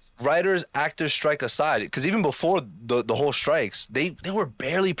 writers, actors strike aside, because even before the whole strikes, they were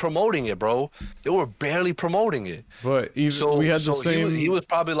barely promoting it, bro. They were barely promoting it. But even So we had the so same. He was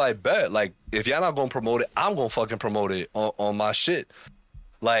probably like, "Bet, like, if y'all not gonna promote it, I'm gonna fucking promote it on my shit."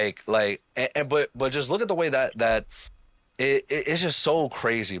 But just look at the way that it's just so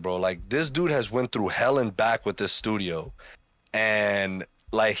crazy, bro. Like, this dude has went through hell and back with this studio, and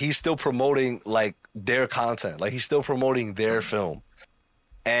like, he's still promoting like their content, like he's still promoting their film.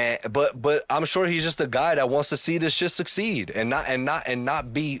 And but I'm sure he's just a guy that wants to see this shit succeed and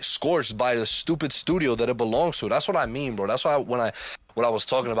not be scorched by the stupid studio that it belongs to. That's what I mean, bro. That's why when I was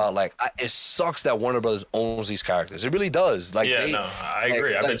talking about, like, it sucks that Warner Brothers owns these characters. It really does. Like, I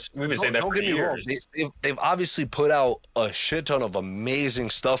agree. We've been saying that for don't get me wrong. years. They've obviously put out a shit ton of amazing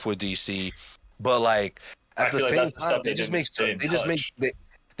stuff with DC, but like I at the feel like same that's the time, stuff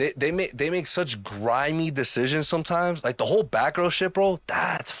they make such grimy decisions sometimes. Like, the whole Batgirl shit, bro.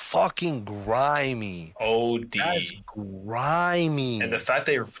 That's fucking grimy. OD. That's grimy. And the fact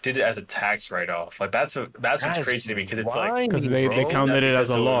they did it as a tax write-off, like that's what's crazy to me, because it's like, because they counted it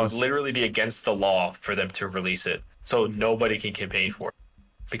as a because loss. It would literally be against the law for them to release it, so nobody can campaign for it,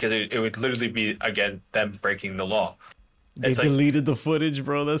 because it would literally be, again, them breaking the law. They It's like, deleted the footage,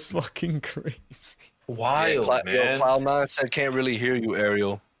 bro. That's fucking crazy. wild, man. Cloud9 said can't really hear you,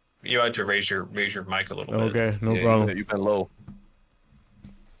 Ariel. You had to raise your mic a little bit. Okay, no Yeah, problem. You've been low.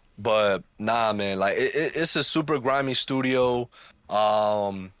 But nah, man, like it's a super grimy studio.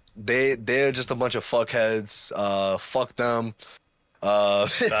 They're just a bunch of fuckheads. Fuck them. I'll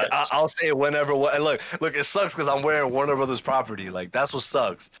say it whenever. Look, it sucks because I'm wearing Warner Brothers property. Like that's what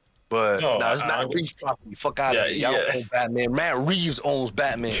sucks. But No, nah, it's Matt Reeves property. Fuck out of here. Y'all don't own Batman. Matt Reeves owns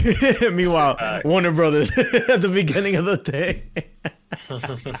Batman. Meanwhile, Warner Brothers at the beginning of the day.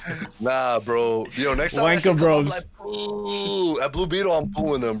 Nah, bro. Yo, next time Wanker bros. like, ooh, at Blue Beetle, I'm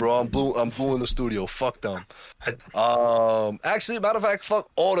booing them, bro. I'm booing the studio. Fuck them. Actually, matter of fact, fuck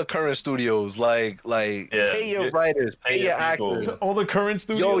all the current studios. Like, pay your writers, pay your actors. All the current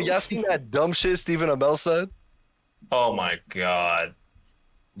studios. Yo, y'all seen that dumb shit Stephen Amell said? Oh my god.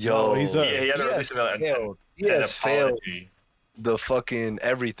 Yo, he had to release an failed apology. the fucking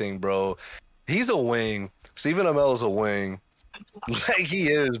everything, bro. He's a wing. Stephen Amell is a wing. Like he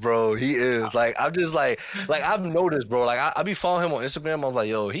is, bro. He is. Like I'm just like I've noticed, bro. Like I be following him on Instagram. I was like,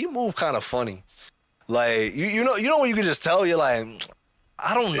 yo, he moved kind of funny. Like you know when you can just tell you're like,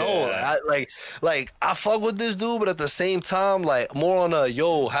 I don't know. Yeah. Like I fuck with this dude, but at the same time, like more on a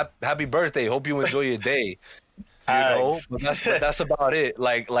yo, happy birthday. Hope you enjoy your day. You know, but that's about it.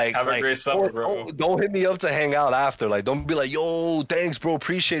 Like have a great summer, bro. Don't hit me up to hang out after. Like, don't be like, yo, thanks, bro,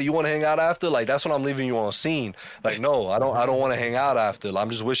 appreciate it. You want to hang out after? Like, that's when I'm leaving you on scene. Like, no, I don't want to hang out after. I'm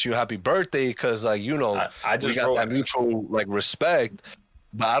just wishing you a happy birthday because, like, you know, we got that mutual like respect.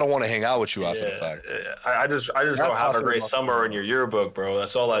 But I don't want to hang out with you after the fact. I just wrote have a great summer in your yearbook, bro.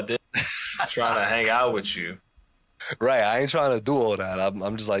 That's all I did. Trying to hang out with you. Right, I ain't trying to do all that.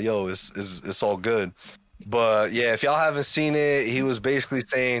 I'm just like, yo, it's all good. But yeah, if y'all haven't seen it, he was basically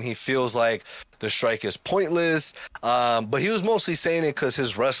saying he feels like the strike is pointless. But he was mostly saying it because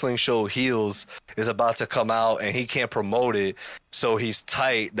his wrestling show Heels is about to come out and he can't promote it. So he's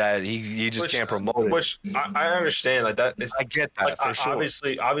tight that he just can't promote it. Which I understand. Like that is, I get that like, for sure.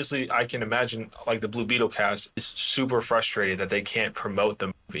 Obviously, I can imagine like the Blue Beetle cast is super frustrated that they can't promote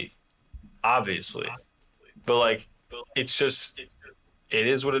the movie. Obviously, but like it's just it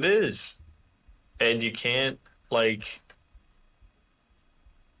is what it is. And you can't you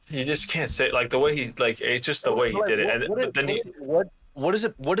just can't say like the way he it's just the way he did it. And what is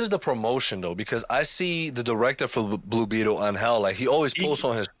the promotion though? Because I see the director for Blue Beetle on Hell, like he always posts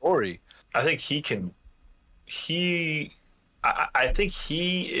on his story. I think he can. I think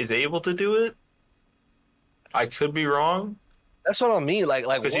he is able to do it. I could be wrong. That's what I mean. Like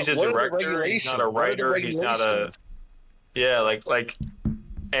because he's a director, he's not a writer, he's not a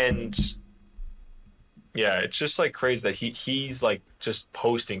and. Yeah, it's just like crazy that he's like just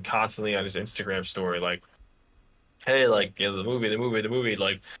posting constantly on his Instagram story, like, "Hey, like the movie."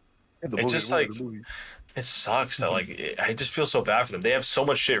 Like, it's just like it sucks that like I just feel so bad for them. They have so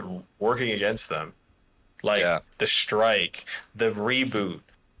much shit working against them, like the strike, the reboot,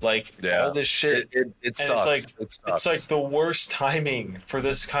 like all this shit. It sucks. It's like the worst timing for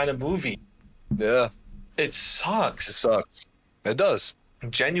this kind of movie. Yeah, it sucks. It sucks. It does.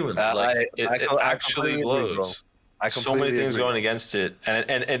 Genuinely, it actually blows. So many things going against it,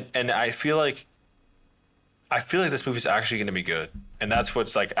 and I feel like this movie's actually going to be good, and that's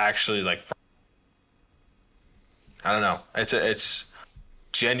what's like actually like. I don't know. It's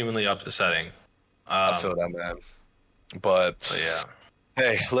genuinely upsetting. I feel that, man. But yeah.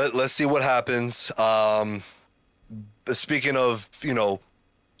 Hey, let's see what happens. Speaking of,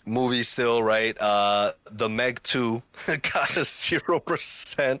 movies still, right? The Meg 2 got a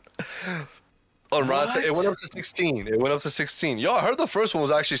 0% on Rotten. It went up to 16. Yo, I heard the first one was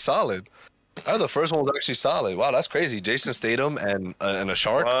actually solid. Wow, that's crazy. Jason Statham and a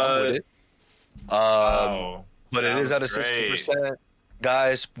shark. I'm with it. Wow. But it is at a 60%.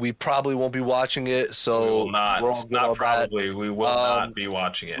 Guys, we probably won't be watching it, so we will not. Not probably. That. We will not be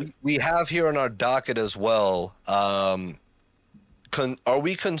watching it. We have here on our docket as well. Are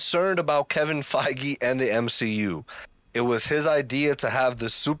we concerned about Kevin Feige and the MCU? It was his idea to have the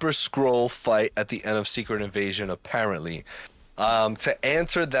Super Skrull fight at the end of Secret Invasion, apparently. To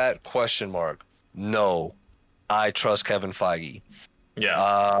answer that question mark, no, I trust Kevin Feige.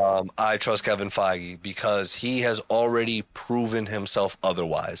 Yeah. I trust Kevin Feige because he has already proven himself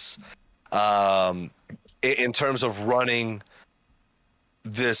otherwise. In terms of running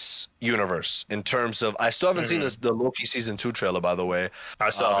this universe, in terms of, I still haven't seen the Loki season 2 trailer, by the way.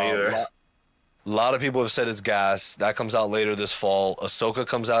 I saw it either. A lot of people have said it's gas. That comes out later this fall. Ahsoka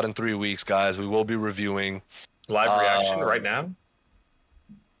comes out in 3 weeks, guys. We will be reviewing. Live reaction right now?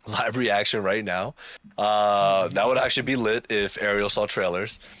 Live reaction right now. That would actually be lit if Ariel saw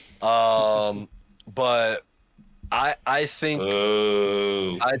trailers. But I think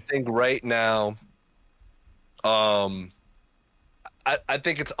right now, I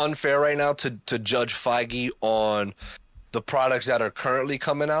think it's unfair right now to judge Feige on the products that are currently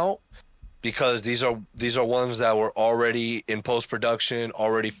coming out, because these are ones that were already in post-production,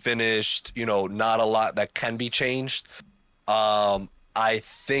 already finished, not a lot that can be changed. I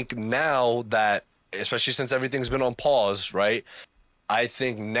think now that, especially since everything's been on pause, right? I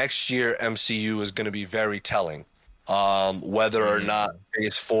think next year MCU is going to be very telling. Whether or not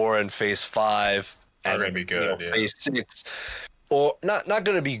Phase 4 and Phase 5 Are and gonna be good, yeah. Phase 6, or not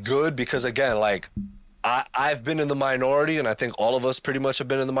going to be good, because again, like I've been in the minority, and I think all of us pretty much have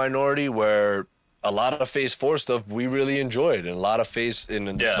been in the minority, where a lot of Phase 4 stuff we really enjoyed, and a lot of the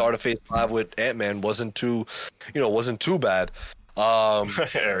start of Phase 5 with Ant-Man wasn't too bad.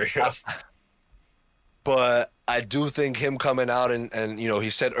 There we go. But I do think him coming out and he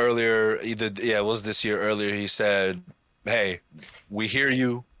said earlier, it was this year earlier, he said, hey, we hear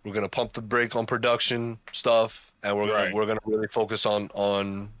you. We're going to pump the brake on production stuff, and we're going to really focus on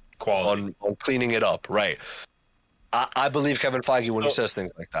quality, on cleaning it up. Right. I believe Kevin Feige when he says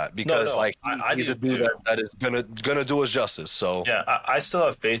things like that, because he's a dude that is gonna do us justice. So yeah, I still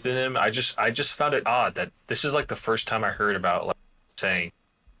have faith in him. I just found it odd that this is like the first time I heard about like saying,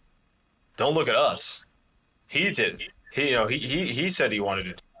 "Don't look at us." He did. He said he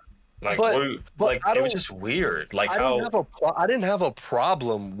wanted to. Like, it was just weird. Like I didn't have a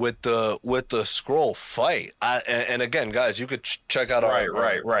problem with the scroll fight. And again, guys, you could check out our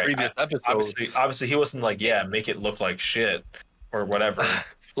previous episode. Obviously, he wasn't like, yeah, make it look like shit or whatever.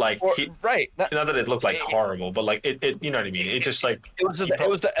 Like, not that it looked like horrible, but like it, you know what I mean? It just like it was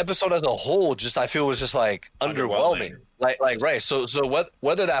the episode as a whole. Just I feel was just like underwhelming. Like right. So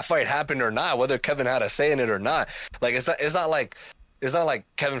whether that fight happened or not, whether Kevin had a say in it or not, like it's not like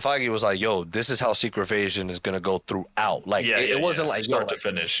Kevin Feige was like, yo, this is how Secret Invasion is gonna go throughout. Like it wasn't like start to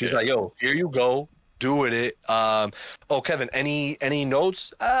finish. He's like, yo, here you go, do with it. Kevin, any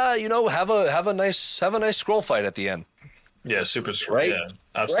notes? Have a nice scroll fight at the end. Yeah, super right. Yeah,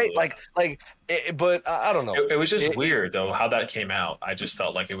 absolutely. Right, but I don't know. It was just weird though how that came out. I just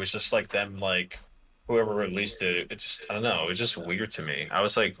felt like it was just like them, like whoever released it. It just, I don't know. It was just weird to me. I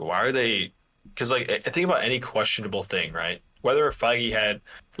was like, why are they? Because like I think about any questionable thing, right? Whether Feige had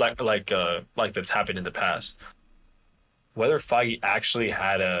like that's happened in the past, whether Feige actually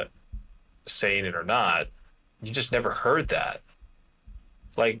had a say in it or not, you just never heard that.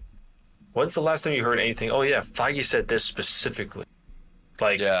 Like, when's the last time you heard anything? Oh yeah, Feige said this specifically.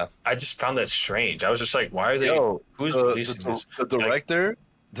 Like, yeah. I just found that strange. I was just like, why are they? Who's releasing this?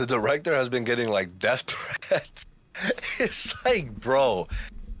 The director has been getting like death threats. It's like, bro,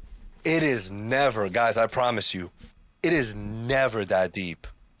 it is never, guys. I promise you. It is never that deep.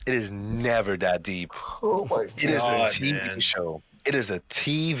 It is never that deep. Oh my god! It is a TV show. It is a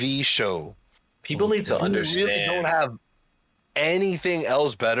TV show. People need to understand. You really don't have anything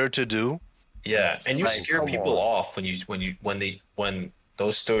else better to do. Yeah, and you scare people off when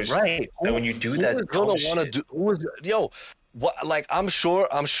those stories. Right. And when you do that, what, like I'm sure,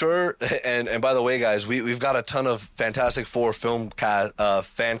 and by the way, guys, we've got a ton of Fantastic Four fan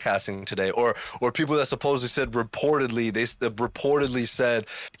casting today, or people that supposedly said reportedly said,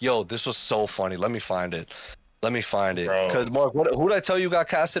 "Yo, this was so funny." Let me find it. Because Mark, who did I tell you got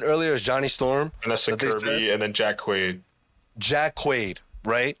casted earlier? Is Johnny Storm, Vanessa Kirby, and then Jack Quaid. Jack Quaid,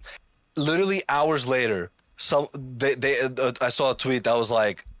 right? Literally hours later, I saw a tweet that was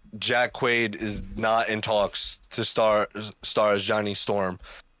like, Jack Quaid is not in talks to star as Johnny Storm.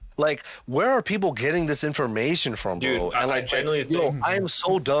 Like, where are people getting this information from, bro? Dude, I genuinely think... I am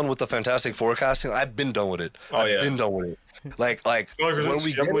so done with the Fantastic Four casting. I've been done with it. I've been done with it. Like when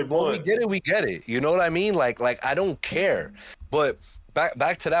we get it, we get it. You know what I mean? Like I don't care. But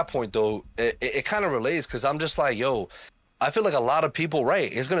back to that point though, it kind of relates, because I'm just like, yo, I feel like a lot of people,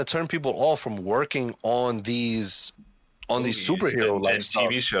 right? It's gonna turn people off from working on these superhero like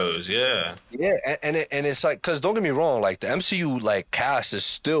TV shows, yeah, and it's like, because don't get me wrong, like the MCU like cast is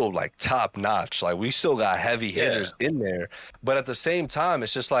still like top notch, like we still got heavy hitters in there, but at the same time,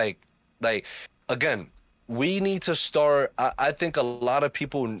 it's just like again, we need to start. I think a lot of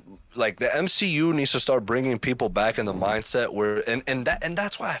people, like the MCU needs to start bringing people back in the mindset where, and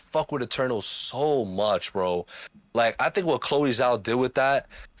that's why I fuck with Eternals so much, bro. Like, I think what Chloe Zhao did with that,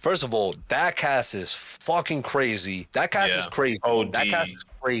 first of all, that cast is fucking crazy. That cast is crazy. OD. That cast is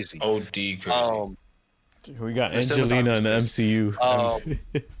crazy. OD crazy. We got Angelina in the MCU.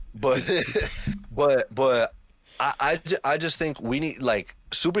 But I just think we need, like,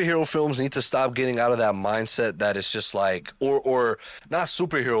 superhero films need to stop getting out of that mindset that it's just like, or not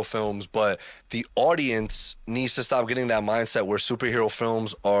superhero films, but the audience needs to stop getting that mindset where superhero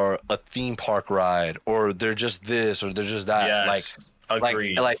films are a theme park ride, or they're just this, or they're just that. Yes.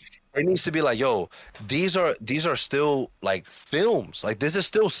 Agreed. Like it needs to be like, yo, these are still like films. Like this is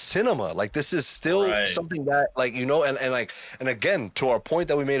still cinema. Like this is still Right. something that like, you know, and again, to our point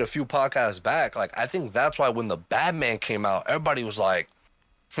that we made a few podcasts back, like I think that's why when the Batman came out, everybody was like,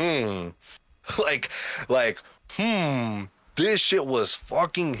 like, this shit was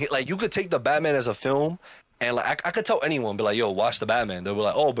fucking like you could take the Batman as a film. And like I could tell anyone, be like, "Yo, watch the Batman." They'll be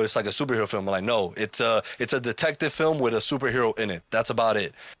like, "Oh, but it's like a superhero film." I'm like, "No, it's a detective film with a superhero in it. That's about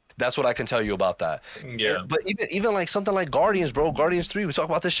it. That's what I can tell you about that." Yeah. But even like something like Guardians, bro. Guardians 3, we talk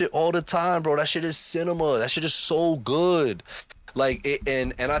about this shit all the time, bro. That shit is cinema. That shit is so good. Like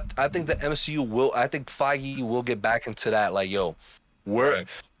and I think the MCU will. I think Feige will get back into that. Like, yo, Right.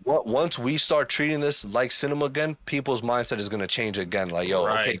 once we start treating this like cinema again, people's mindset is gonna change again. Like, yo,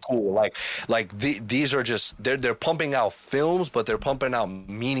 Right. okay, cool. These are just they're pumping out films, but they're pumping out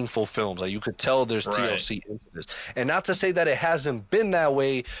meaningful films. Like you could tell there's Right. TLC into this, and not to say that it hasn't been that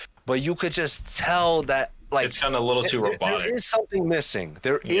way, but you could just tell that like It's kind of a little too there robotic. is something missing.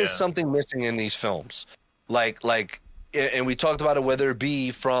 There Yeah. is something missing in these films. And we talked about it, whether it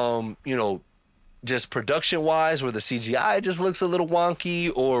be from, you know, just production wise, where the CGI just looks a little wonky,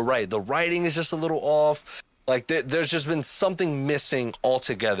 or the writing is just a little off. Like there's just been something missing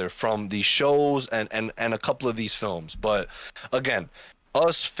altogether from these shows and a couple of these films. But again,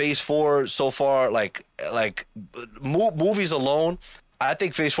 us Phase 4 so far, movies alone, I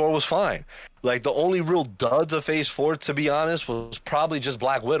think Phase 4 was fine. Like the only real duds of Phase 4, to be honest, was probably just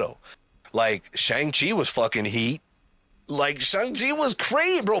Black Widow. Like Shang-Chi was fucking heat. Like Shang-Chi was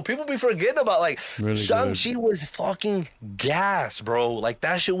great, bro. People be forgetting about Really Shang-Chi was fucking gas, bro. Like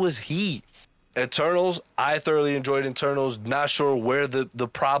that shit was heat. Eternals, I thoroughly enjoyed Eternals. Not sure where the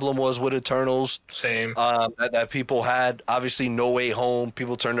problem was with Eternals. Same. That people had. Obviously, No Way Home.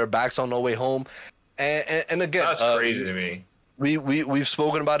 People turned their backs on No Way Home. And again, That's crazy to me. we've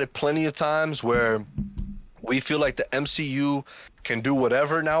spoken about it plenty of times where we feel like the MCU can do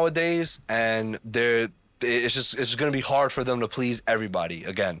whatever nowadays, and it's just going to be hard for them to please everybody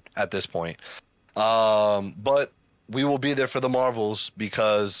again at this point. But we will be there for the Marvels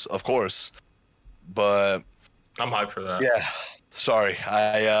because, of course. But I'm hyped for that. yeah, sorry,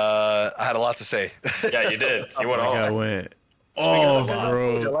 I had a lot to say. Yeah, you did. You went Like I off. went. Because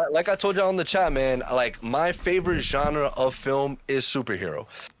Oh, bro. like I told y'all in the chat, man, like my favorite genre of film is superhero.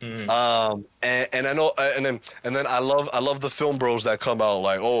 And I know, and then I love the film bros that come out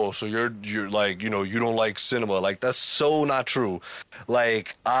like, oh, so you're like, you know, you don't like cinema. Like that's so not true.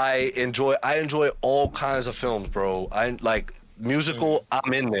 Like I enjoy all kinds of films, bro. I like musical.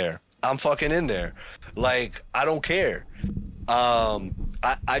 I'm in there. I'm fucking in there. Like I don't care.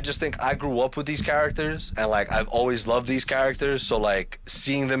 I just think I grew up with these characters, and like I've always loved these characters, so like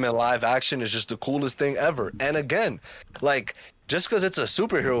seeing them in live action is just the coolest thing ever. And again, like just because it's a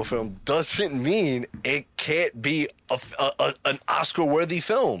superhero film doesn't mean it can't be an Oscar-worthy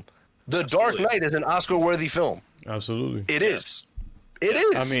film. The Dark Absolutely. Knight is an Oscar-worthy film. Absolutely. It is. It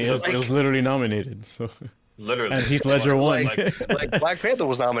is. I mean, it was literally nominated. So Literally. and Heath Ledger won. like Black Panther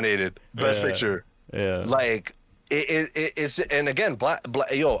was nominated Best Yeah. Picture. Yeah. Like it's and again,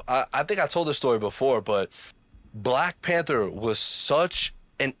 I think I told this story before, but Black Panther was such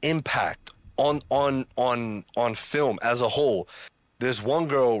an impact on film as a whole. There's one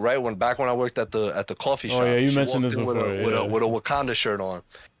girl, right, when I worked at the coffee shop. yeah, you she mentioned walked this in with before, with a Wakanda shirt on,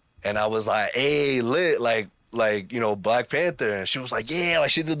 and I was like, "Hey, lit!" Like you know, Black Panther, and she was like, "Yeah,"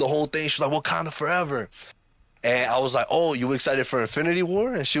 like she did the whole thing. She's like, "Wakanda forever," and I was like, "Oh, you excited for Infinity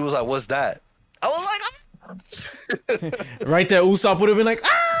War?" And she was like, "What's that?" I was like, Right there, Usopp would have been like, how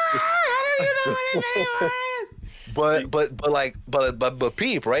do you know? But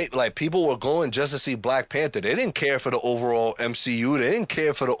peep, right? Like people were going just to see Black Panther. They didn't care for the overall MCU. They didn't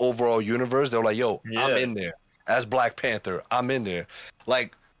care for the overall universe. They were like, "Yo, Yeah. I'm in there as Black Panther. I'm in there."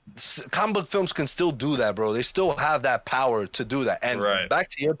 Like comic book films can still do that, bro. They still have that power to do that. And Right. back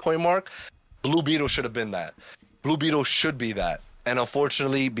to your point, Mark, Blue Beetle should have been that. Blue Beetle should be that. And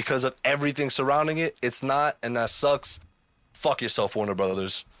unfortunately, because of everything surrounding it, it's not, and that sucks. Fuck yourself, Warner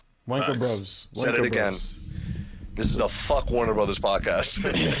Brothers. Wanker Nice. Bros. Said it Wanker again. Bros. This is the Fuck Warner Brothers podcast.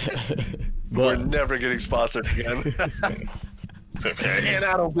 We're But never getting sponsored again. It's okay. And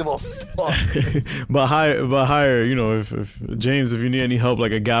I don't give a fuck. but hire. You know, if James, if you need any help,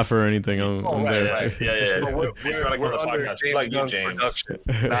 like a gaffer or anything, I'm Oh, there. Right. Yeah. But we're gotta go to the under podcast. James Like you, Gunn's James. production,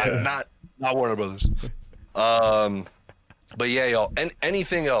 not Warner Brothers. But yeah, y'all. And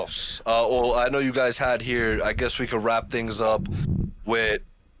anything else? Well, I know you guys had here. I guess we could wrap things up with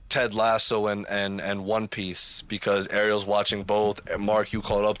Ted Lasso and One Piece, because Ariel's watching both. And Mark, you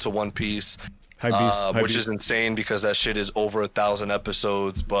caught up to One Piece. which is insane because that shit is over 1,000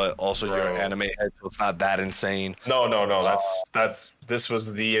 episodes, but also you're an anime head, so it's not that insane. No. This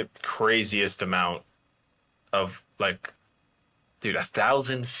was the craziest amount of like, dude,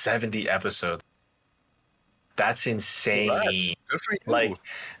 1,070 episodes. That's insane. Good for you. Like,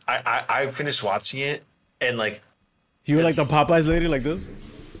 I finished watching it and like. You were like the Popeyes lady, like this.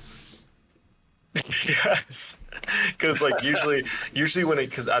 Yes, because like usually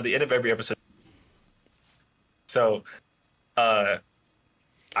because at the end of every episode, so I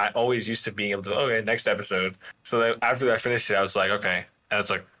always used to being able to next episode. So then after I finished it, I was like, okay, and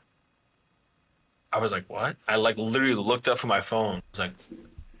I was like, what? I like literally looked up from my phone. I was like,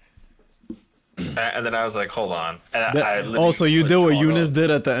 and then I was like, hold on. And I also, you did what Eunice did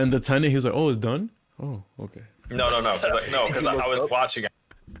at the end of Tenet. He was like, oh, it's done. Oh, okay. No, because I was watching it.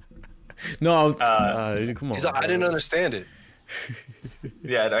 No, come on. He's like, I didn't understand it.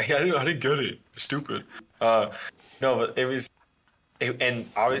 Yeah, I didn't get it. Stupid. No, but it was, and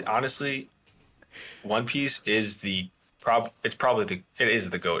honestly, One Piece is it is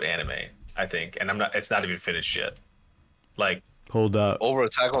the GOAT anime, I think, and it's not even finished yet. Like, hold up. Over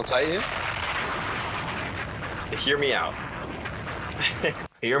Attack on Titan? Hear me out.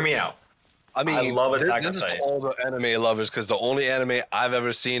 Hear me out. I mean, I love Attack on this is Titan. for all the anime lovers because the only anime I've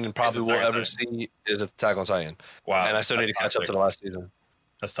ever seen and probably will ever see is Attack on Titan. Wow. And I still need to catch up to the last season.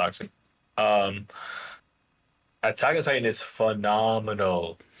 That's toxic. Attack on Titan is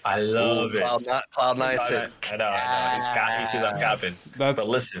phenomenal. I love it. Cloud9 said, I know. He said I'm capping. But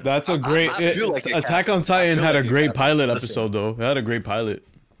listen. That's a great. I feel like Attack on Titan had a great pilot episode, though. It had a great pilot.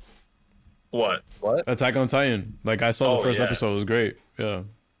 What? Attack on Titan. Like, I saw the first yeah. episode. It was great. Yeah.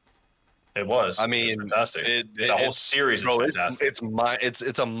 It was. I mean, it was fantastic. The whole series is fantastic.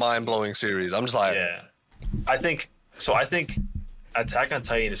 It's a mind-blowing series. I'm just like, yeah. I think Attack on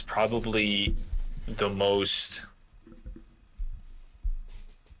Titan is probably the most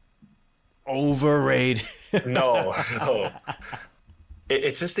overrated. No.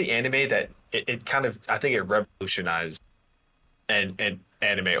 It's just the anime that it kind of, I think it revolutionized and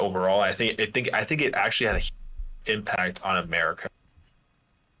anime overall. I think it actually had a huge impact on America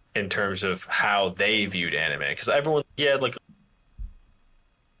in terms of how they viewed anime, because everyone,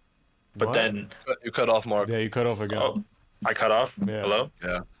 but What? then you cut off, Mark. Yeah, you cut off again. oh, I cut off. Yeah. Hello.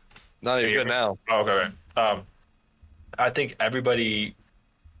 Yeah. No, you're you hear good me? now. Oh, okay. I think everybody,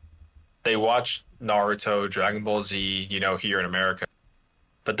 they watch Naruto, Dragon Ball Z, here in America,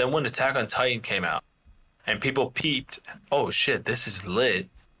 but then when Attack on Titan came out, and people peeped, oh shit, this is lit,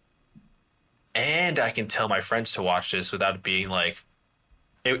 and I can tell my friends to watch this without it being like,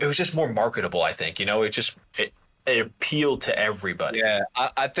 it was just more marketable. I think it appealed to everybody. Yeah,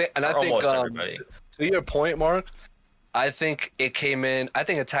 I think almost everybody. To your point, Mark, I think it came in. I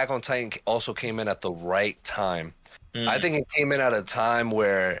think Attack on Titan also came in at the right time. I think it came in at a time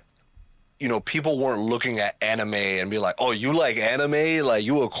where, people weren't looking at anime and be like, "Oh, you like anime? Like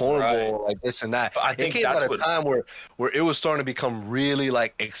you a cornball, like this and that." But I think it came that's at a time where it was starting to become really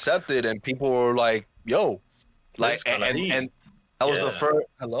like accepted, and people were like, "Yo," like, and that was the first.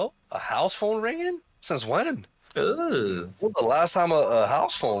 Hello, a house phone ringing? Since when? Ugh. When's the last time a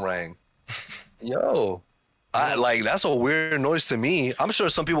house phone rang? Yo. That's a weird noise to me. I'm sure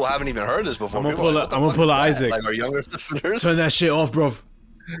some people haven't even heard this before. I'm gonna pull Isaac. Like our younger listeners. Turn that shit off, bro.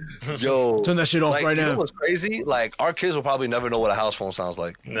 Yo, turn that shit off right You know now. what's crazy? Like our kids will probably never know what a house phone sounds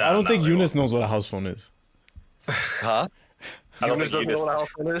like. No, I don't think they Eunice won't. knows what a house phone is. Huh? I don't Eunice think doesn't know what a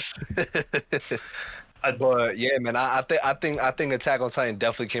house phone is. But yeah, man, I think Attack on Titan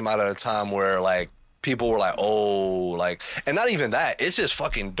definitely came out at a time where like people were like, oh, like, and not even that. It's just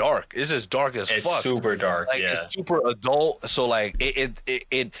fucking dark. It's just dark as It's fuck. super dark. Like yeah. it's super adult. So like and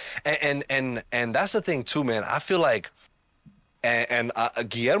that's the thing too, man. I feel like and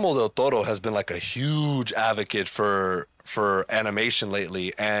Guillermo del Toro has been like a huge advocate for animation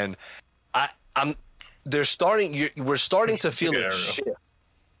lately, and we're starting to feel a shift.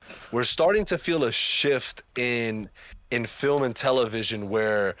 We're starting to feel a shift in film and television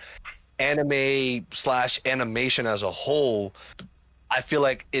where anime / animation as a whole, I feel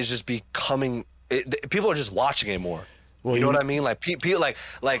like is just becoming. People are just watching it more. Well, you know what I mean? Like people, like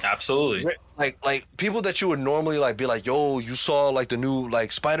Absolutely. like people that you would normally like be like, yo, you saw like the new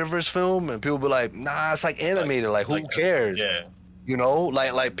like Spider-Verse film, and people be like, nah, it's like animated. Like who cares? Yeah. You know,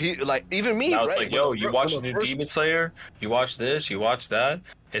 like even me. Now it's right? like, yo, you watch the the new first- Demon Slayer, you watch this, you watch that.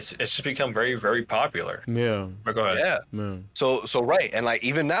 It's just become very, very popular. Yeah. But go ahead. Yeah. Man. So right, and like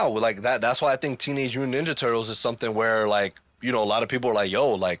even now, like that's why I think Teenage Mutant Ninja Turtles is something where like a lot of people are like,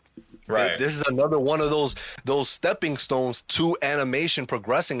 yo, like Right. This is another one of those stepping stones to animation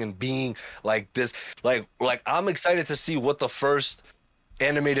progressing and being like this. Like I'm excited to see what the first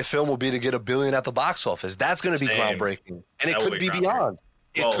animated film will be to get $1 billion at the box office. That's going to be Same. groundbreaking, and it That will could be be groundbreaking. beyond.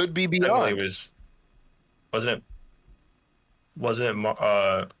 It Well, could be technically beyond. wasn't it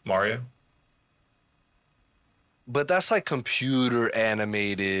Mario? But that's like computer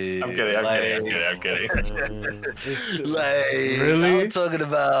animated. I'm kidding. I'm kidding. Like, Really? I'm talking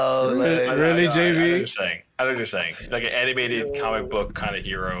about like, Really, I know what JB? you're saying. I know what you're saying. Like an animated comic book kind of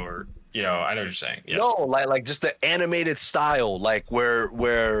hero, or I know what you're saying. Yes. no, like just the animated style, like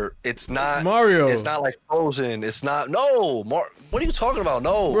where it's not Mario. It's not like Frozen. It's not what are you talking about?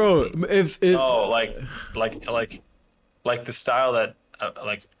 No, Bro, if it Oh, like the style that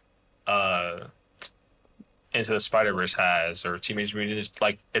Into the Spider-Verse has, or Teenage Mutant,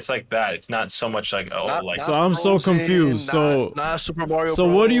 like it's like that. It's not so much like Not- like not So I'm so Frozen, confused. not Super Mario. so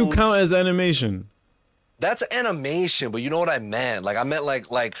what do you Bros. count as animation? That's animation, but you know what I meant? Like I meant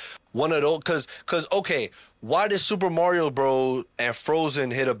like one of those because okay, why did Super Mario Bros. And Frozen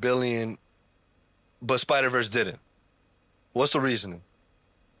hit $1 billion, but Spider-Verse didn't? What's the reasoning?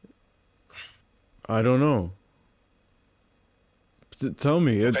 I don't know. Tell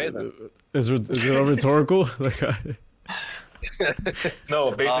me. Okay, then. Is it a rhetorical? Like,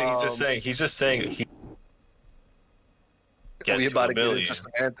 no. Basically, he's just saying he. We about to get into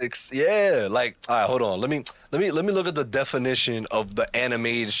semantics. Yeah, like all right, hold on. Let me look at the definition of the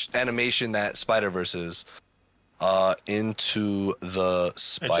animation that Spider-Verse is. Into the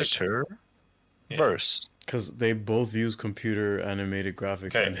Spider-Verse. because they both use computer animated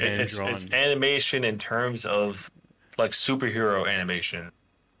graphics and Okay, hand drawn. it's animation in terms of like superhero animation.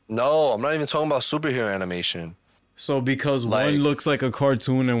 No, I'm not even talking about superhero animation. So because Like- one looks like a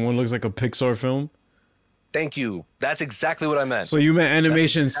cartoon and one looks like a Pixar film. Thank you. That's exactly what I meant. So you meant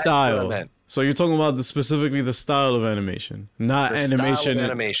animation exactly what I style. meant. So you're talking about specifically the style of animation, not the animation. style of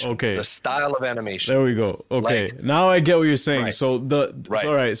animation. Okay. The style of animation. There we go. Okay. Like- Now I get what you're saying. Right. So Right.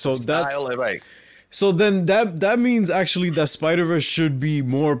 all right. So The that's style, right. so then that means actually that Spider-Verse should be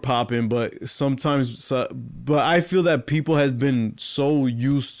more popping, but sometimes but I feel that people has been so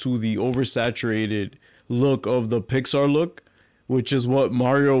used to the oversaturated look of the Pixar look, which is what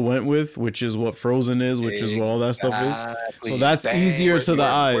Mario went with, which is what Frozen is, which is what all that stuff is. Exactly. So that's Thank easier to the you.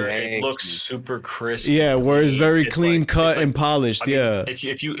 eyes. Where Thank it looks you. super crisp. Yeah, where it's very It's clean like- cut it's like- and polished. I mean, Yeah. If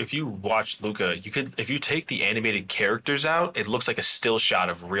you watch Luca, if you take the animated characters out, it looks like a still shot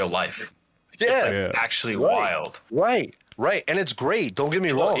of real life. It's like Yeah. Yeah. actually Right. wild. Right, and it's great. Don't get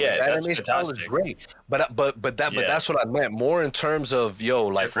me Well, wrong. yeah, that that's animation style is fantastic. great. But Yeah. that's what I meant more in terms of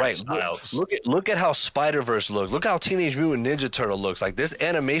like Different right. styles. Look at how Spider-Verse looks. Look how Teenage Mutant Ninja Turtle looks. Like this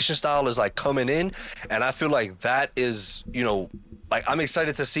animation style is like coming in, and I feel like that is like I'm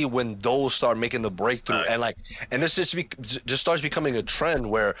excited to see when those start making the breakthrough, Right. and this just starts becoming a trend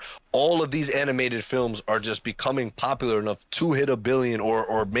where all of these animated films are just becoming popular enough to hit $1 billion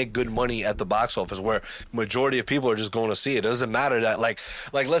or make good money at the box office, where majority of people are just going to see it. It doesn't matter that like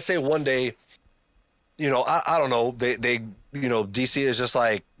let's say one day, I don't know, they DC is just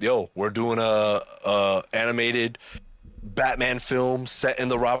like, yo, we're doing a animated Batman film set in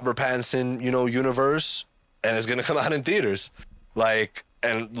the Robert Pattinson universe, and it's gonna come out in theaters. Like,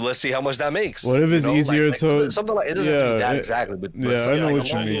 and let's see how much that makes. What if it's easier like, to- something like it doesn't have to be that yeah, exactly, but yeah, I something know like what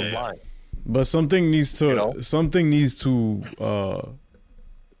you along mean. those lines. But something needs to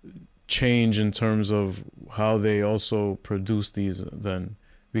change in terms of how they also produce these then,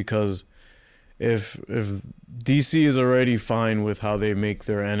 because if DC is already fine with how they make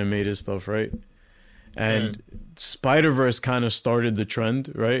their animated stuff, right? And Spider-Verse kind of started the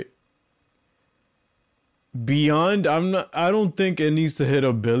trend, right? Beyond, I don't think it needs to hit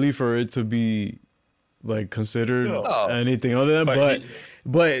 $1 billion for it to be like considered No. anything other than,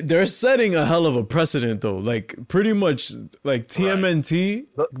 but they're setting a hell of a precedent though. Like pretty much like TMNT,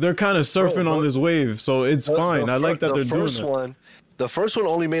 they're kind of surfing on this wave, so it's fine. I like that they're doing that. The first one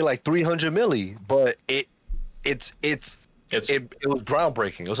only made like 300 milli, but it was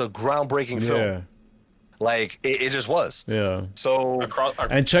groundbreaking. It was a groundbreaking film. Yeah, Like it just was. yeah. So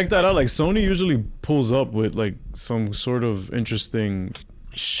And check that out. Like Sony usually pulls up with like some sort of interesting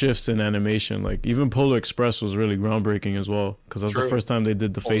shifts in animation. Like even Polar Express was really groundbreaking as well, because that's the True. first time they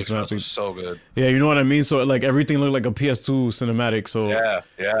did the face Express mapping. was so good. Yeah, you know what I mean. So like everything looked like a PS2 cinematic. So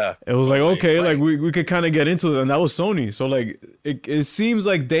Yeah. it was like okay, Right. like we could kind of get into it, and that was Sony. So like it seems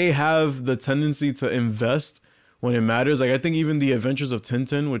like they have the tendency to invest when it matters. Like I think even the Adventures of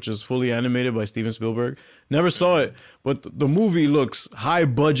Tintin, which is fully animated by Steven Spielberg, never saw it, but the movie looks high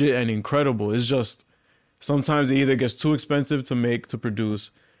budget and incredible. It's just sometimes it either gets too expensive to make, to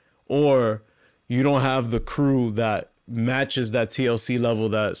produce, or you don't have the crew that matches that TLC level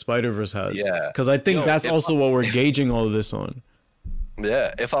that Spider-Verse has. Yeah. Because I think that's also what we're gauging all of this on.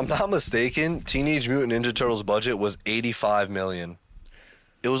 Yeah, if I'm not mistaken, Teenage Mutant Ninja Turtles budget was 85 million.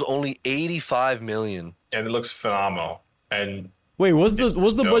 It was only 85 million. And it looks phenomenal. And Wait, what's the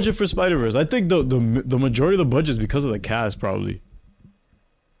dope. budget for Spider-Verse? I think the majority of the budget is because of the cast, probably.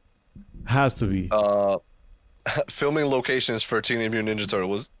 Has to be. Filming locations for Teenage Mutant Ninja Turtle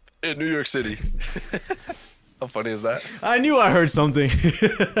was in New York City. How funny is that? I knew I heard something.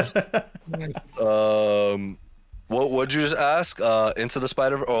 What'd you just ask? Into the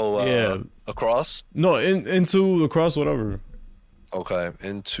Spider? Oh, Yeah. Across? No, into Across, whatever. Okay,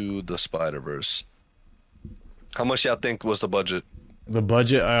 Into the Spider-Verse. How much y'all think was the budget? The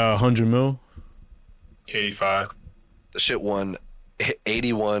budget, 100 mil. 85. The shit won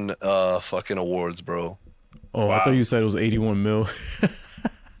 81 fucking awards, bro. Oh, I Wow. thought you said it was 81 mil.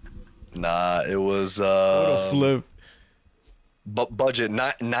 Nah, it was What a flip. budget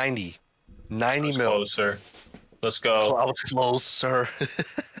 90 Let's mil. closer. Let's I go. was close, sir.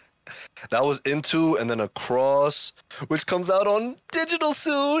 That was Into and then Across, which comes out on digital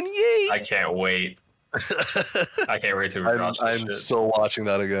soon. Yay! I can't wait. I can't wait to rewatch this I'm shit. so watching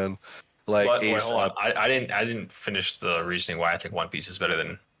that again. Like But wait, hold on. ASAP. I didn't finish the reasoning why I think One Piece is better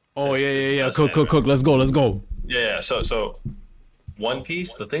than. Oh, yeah. That's Cook. Let's go. Yeah. So One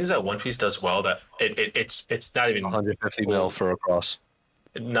Piece. The things that One Piece does well that it's not even 150 mil for Across.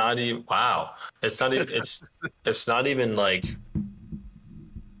 not even wow. It's not even it's not even like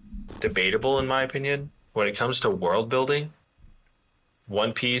debatable in my opinion when it comes to world building.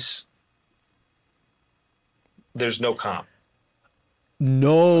 One Piece. There's no comp.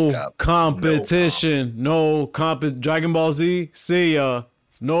 No competition. Dragon Ball Z, see ya.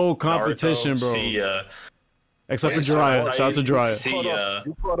 No competition, Naruto, bro. See ya. Except for Wait, Jiraiya. so Shout out to Jiraiya. See ya.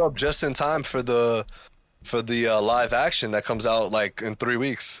 You caught up just in time for the live action that comes out like in 3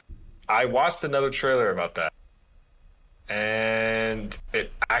 weeks. I watched another trailer about that, and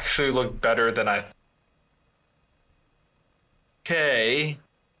it actually looked better than I. Okay,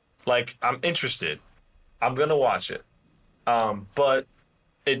 like I'm interested. I'm gonna watch it. But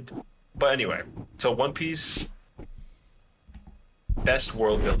anyway. So One Piece, best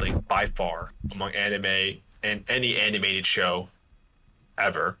world building by far among anime and any animated show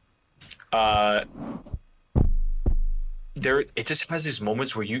ever. It just has these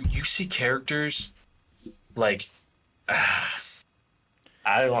moments where you see characters like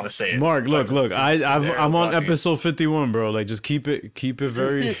I don't want to say it. Mark, look. I'm on watching it. episode 51, bro. Like, just keep it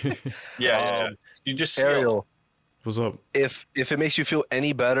very. Yeah. You just see Ariel, What's up? if it makes you feel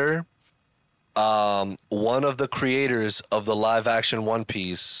any better, one of the creators of the live action One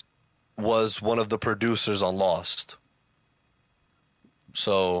Piece was one of the producers on Lost.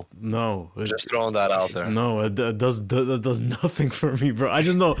 So No, just throwing that out there. no, it does nothing for me, bro. I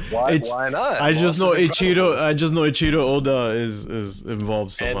just know Why not? I just Lost know is incredible. Ichiro Oda is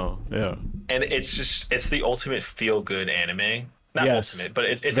involved somehow. Yeah. and it's the ultimate feel good anime. Not Yes. ultimate, but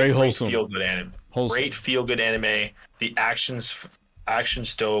it's Very a great wholesome. feel good anime. Wholesome. Great feel good anime. The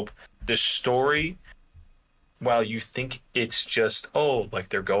action's dope. The story, while you think it's just like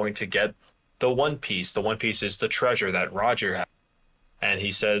they're going to get the One Piece. The One Piece is the treasure that Roger had. And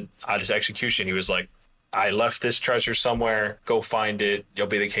he said, on his execution, he was like, I left this treasure somewhere. Go find it. You'll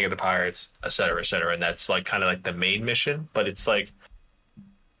be the king of the pirates, et cetera, et cetera. And that's like kind of like the main mission. But it's like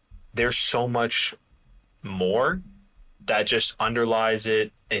there's so much more that just underlies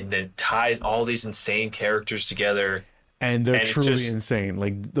it and then ties all these insane characters together. And they're And it's truly just- insane.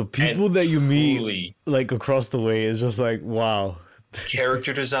 Like the people and that you meet truly, like across the way is just like, wow.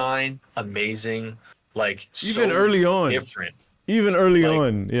 character design, amazing. Like Even so early on. different. Even early Like,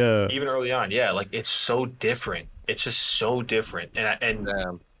 on, yeah. Even early on, yeah. Like it's so different. It's just so different. And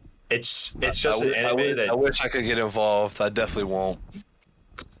Damn. it's just I an anime wish- that I wish I could get involved. I definitely won't.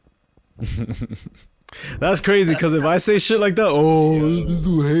 That's crazy because if I say shit like that, this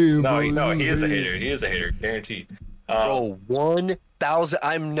dude hating, bro. no, he This is a dude hater. He is a hater, guaranteed. Bro, 1,000.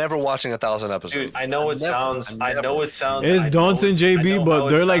 I'm never watching 1,000 episodes. Dude, I know it sounds. I know it sounds. It's I know daunting, it's- I JB, know but how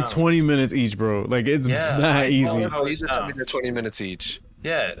it they're like sounds. 20 minutes each, bro. Like it's Yeah, not I know easy. how it These are telling me sounds. they're 20 minutes each.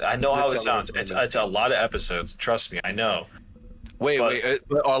 Yeah, I know how it It's a lot sounds. of It's a lot of episodes. Trust me, I know. Wait,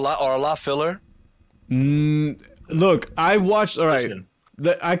 But- are a lot filler? Look, I watched. All right, Listen.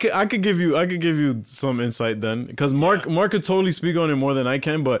 I could give you some insight then, because Mark could totally speak on it more than I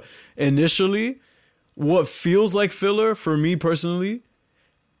can. But initially, what feels like filler for me personally,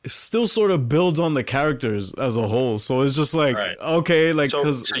 still sort of builds on the characters as a whole. So it's just like Right. okay, like So,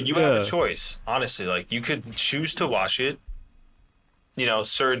 because so you have a choice, honestly. Like you could choose to watch it,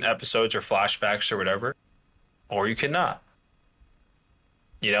 certain episodes or flashbacks or whatever, or you cannot.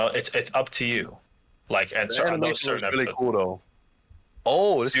 It's up to you. Like, and The so on those animation was certain really episodes. cool though.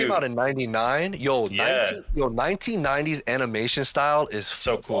 Oh, this came Dude. out in '99. Yo, Yeah. 1990s animation style is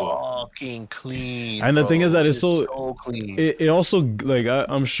So cool. fucking clean. And the bro. thing is that It it's so clean. it also like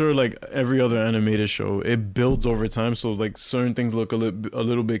I'm sure like every other animated show, it builds over time. So like certain things look a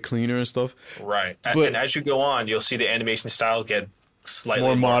little bit cleaner and stuff. Right. But- And as you go on, you'll see the animation style get slightly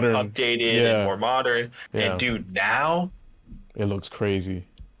More modern. updated Yeah. and more modern. Yeah. And dude, now, It looks crazy.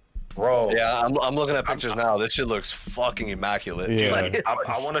 bro, Yeah, I'm looking at pictures now. This shit looks fucking immaculate. Yeah. Like, it I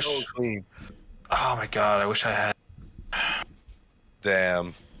looks wanna so clean. oh my god, I wish I had.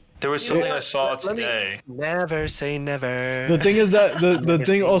 Damn. There was something know I what? saw Let me- today. Never say never. The thing is that the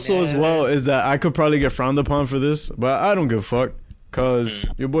thing also as well is that I could probably get frowned upon for this, but I don't give a fuck because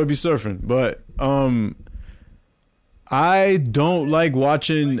your boy be surfing. But I don't like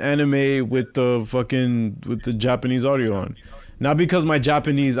watching anime with the Japanese audio on. Not because my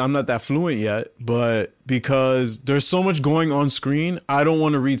Japanese, I'm not that fluent yet, but because there's so much going on screen, I don't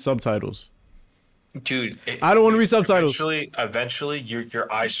want to read subtitles. Dude, I don't want to read subtitles. Eventually,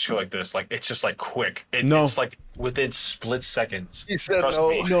 your eyes show like this. Like, it's just like quick. No. It's like within split seconds. He said Trust no.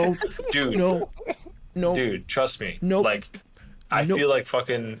 me. No, Dude, no. dude, trust me. Nope. Like, I Nope. feel like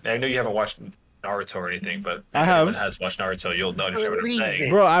fucking. I know you haven't watched Naruto or anything, but if I have. anyone has watched Naruto, you'll understand what I'm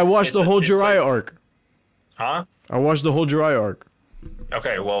saying. Bro, I watched the whole It's Jiraiya like- arc. Huh? I watched the whole Jiraiya arc.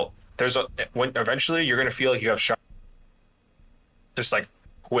 Okay, well, when eventually you're gonna feel like you have shot, just like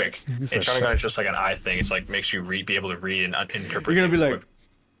quick. And said Sharingan shot. is just like an eye thing. It's like makes you be able to read and interpret. You're gonna be things like- quick.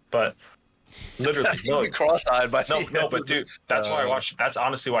 But literally, no, cross-eyed by no, but dude, that's why I watch. That's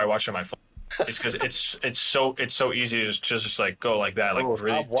honestly why I watch it on my phone. It's because it's so easy to just like go like that, like Bro,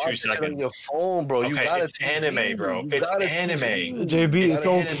 really stop watching 2 shit on seconds. your phone, bro. You Okay, got it's anime, bro. It's anime. JB, it's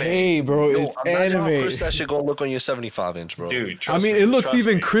anime. okay, bro. It's Imagine how anime. crisp that shit gonna look on your 75-inch, bro. Dude, I trust mean, me, it looks trust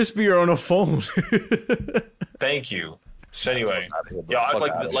even me. crispier on a phone. Thank you. So anyway, Fuck outta here, bro. y'all act Fuck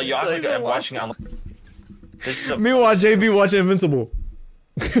like outta here. y'all act like I'm watching. This is a Meanwhile, JB watching Invincible.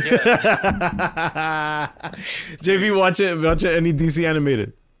 JB watching any DC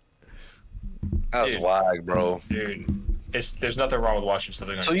animated. That's Dude. wag, bro. dude. There's nothing wrong with watching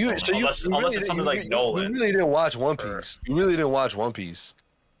something on your phone, unless really it's something like Nolan. You really didn't watch One Piece. You really didn't watch One Piece.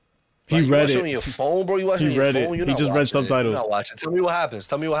 He Like, you read watch on it. your phone, bro. You watch He on your read it. phone. You're He not just read watching it. subtitles. You're not watching. Tell me what happens.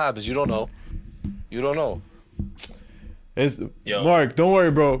 Tell me what happens. You don't know. You don't know. It's, Yo. Mark, don't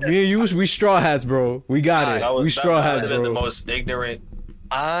worry, bro. Me and you, we straw hats, bro. We got That it. was, We straw that hats, might have been the bro. most ignorant.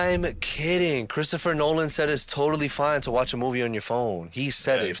 I'm kidding. Christopher Nolan said it's totally fine to watch a movie on your phone. He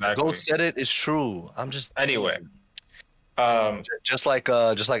said Yeah, it. If the exactly. goat said it, it's true. I'm just Anyway, teasing. just like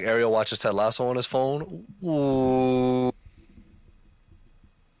Ariel watches Ted Lasso on his phone. Ooh.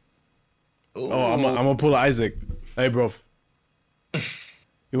 Oh, I'm gonna pull Isaac. Hey, bro.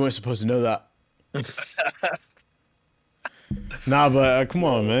 You weren't supposed to know that. Nah, but come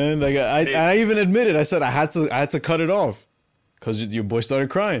on, man. Like I even admitted, I said I had to cut it off because your boy started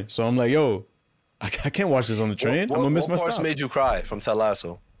crying. So I'm like, yo, I can't watch this on the train. I'm gonna miss my What parts stop. made you cry from Ted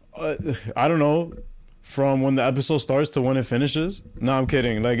Lasso? I don't know. From when the episode starts to when it finishes. No, I'm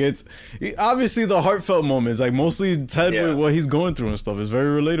kidding. Like it's obviously the heartfelt moments. Like mostly Ted Yeah. with what he's going through and stuff is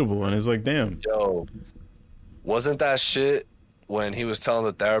very relatable. And it's like, damn. Yo, wasn't that shit when he was telling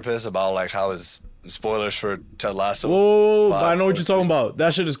the therapist about like how his spoilers for Ted Lasso? Whoa, but Five, I know what you're talking about.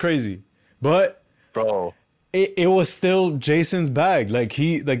 That shit is crazy. But Bro, it was still Jason's bag. Like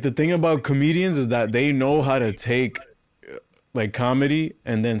the thing about comedians is that they know how to take like comedy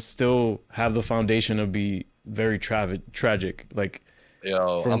and then still have the foundation of be very tragic. Like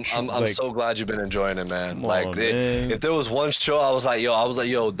yo, From I'm like- so glad you've been enjoying it, man. Come Like, on, man. if there was one show, I was like,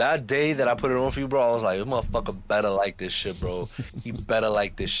 yo, that day that I put it on for you, bro, I was like, this motherfucker better like this shit, bro. He better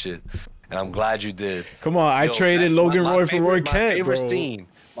like this shit. And I'm glad you did. come on, I Yo, traded my- Logan my Roy for favorite- Roy Kent, bro.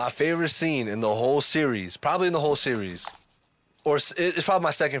 My favorite scene in the whole series, probably in the whole series, or it's probably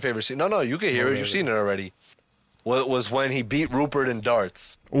my second favorite scene. No, you can hear it. You've seen it already. Was when he beat Rupert in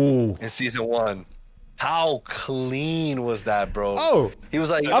darts Ooh. in season 1. How clean was that, bro? Oh, He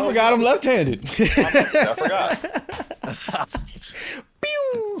was like, I forgot I'm left-handed. I forgot.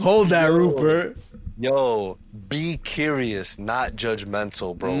 Hold that, Rupert. Yo, be curious, not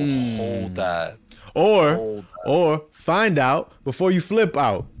judgmental, bro. Hold that. Or find out before you flip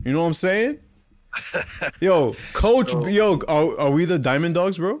out. You know what I'm saying? Yo, coach, yo, are we the Diamond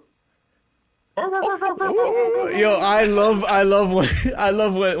Dogs, bro? Yo, I love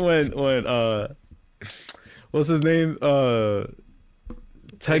when what's his name?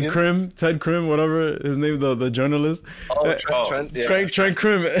 Ted Krim, whatever his name, the journalist. Oh, Trent. Yeah. Trent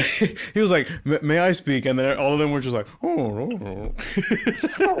Krim. He was like, "May I speak?" And then all of them were just like, "Oh."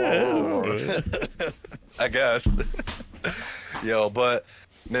 I guess. Yo, but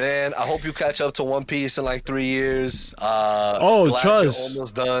man, I hope you catch up to One Piece in like 3 years. Glad trust. you're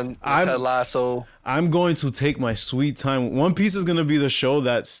almost done with I'm- Ted Lasso. I'm going to take my sweet time. One Piece is gonna be the show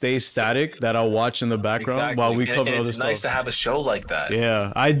that stays static that I'll watch in the background while we cover and other it's stuff. nice to have a show like that.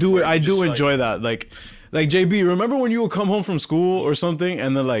 Yeah, I do. Where I you do just, enjoy that. Like JB, remember when you would come home from school or something,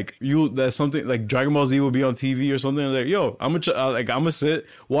 and then like there's something like Dragon Ball Z would be on TV or something, and like, yo, I'm gonna sit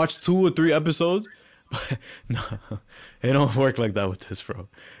watch 2 or 3 episodes. But no, it don't work like that with this, bro.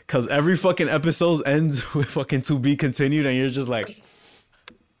 Cause every fucking episode ends with fucking to be continued, and you're just like,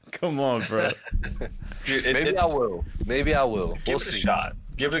 come on, bro. Dude, Maybe I will. Give We'll it see. a shot.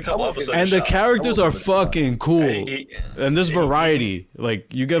 Give it a couple episodes. And a the shot. characters are fucking cool, and there's He- variety.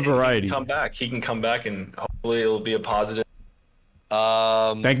 Like you get variety. Come back. He can come back, and hopefully it'll be a positive.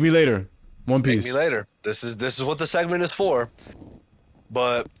 Thank me later. One Thank Piece. me later. This is what the segment is for.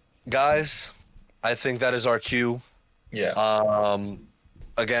 But guys, I think that is our cue. Yeah.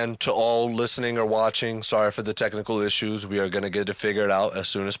 Again, to all listening or watching, sorry for the technical issues. We are going to get it figured out as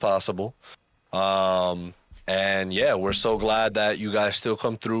soon as possible. And yeah, we're so glad that you guys still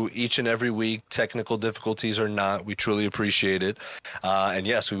come through each and every week, technical difficulties or not. We truly appreciate it. And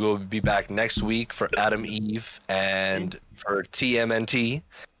yes, we will be back next week for Adam Eve and for TMNT.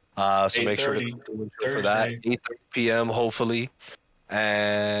 So make sure to 8:30 come through for that. 8:30 p.m. hopefully.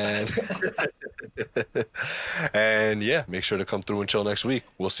 And and yeah, make sure to come through until next week.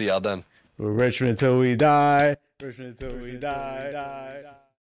 We'll see y'all then. We're Richmond till we die. Richmond till we die.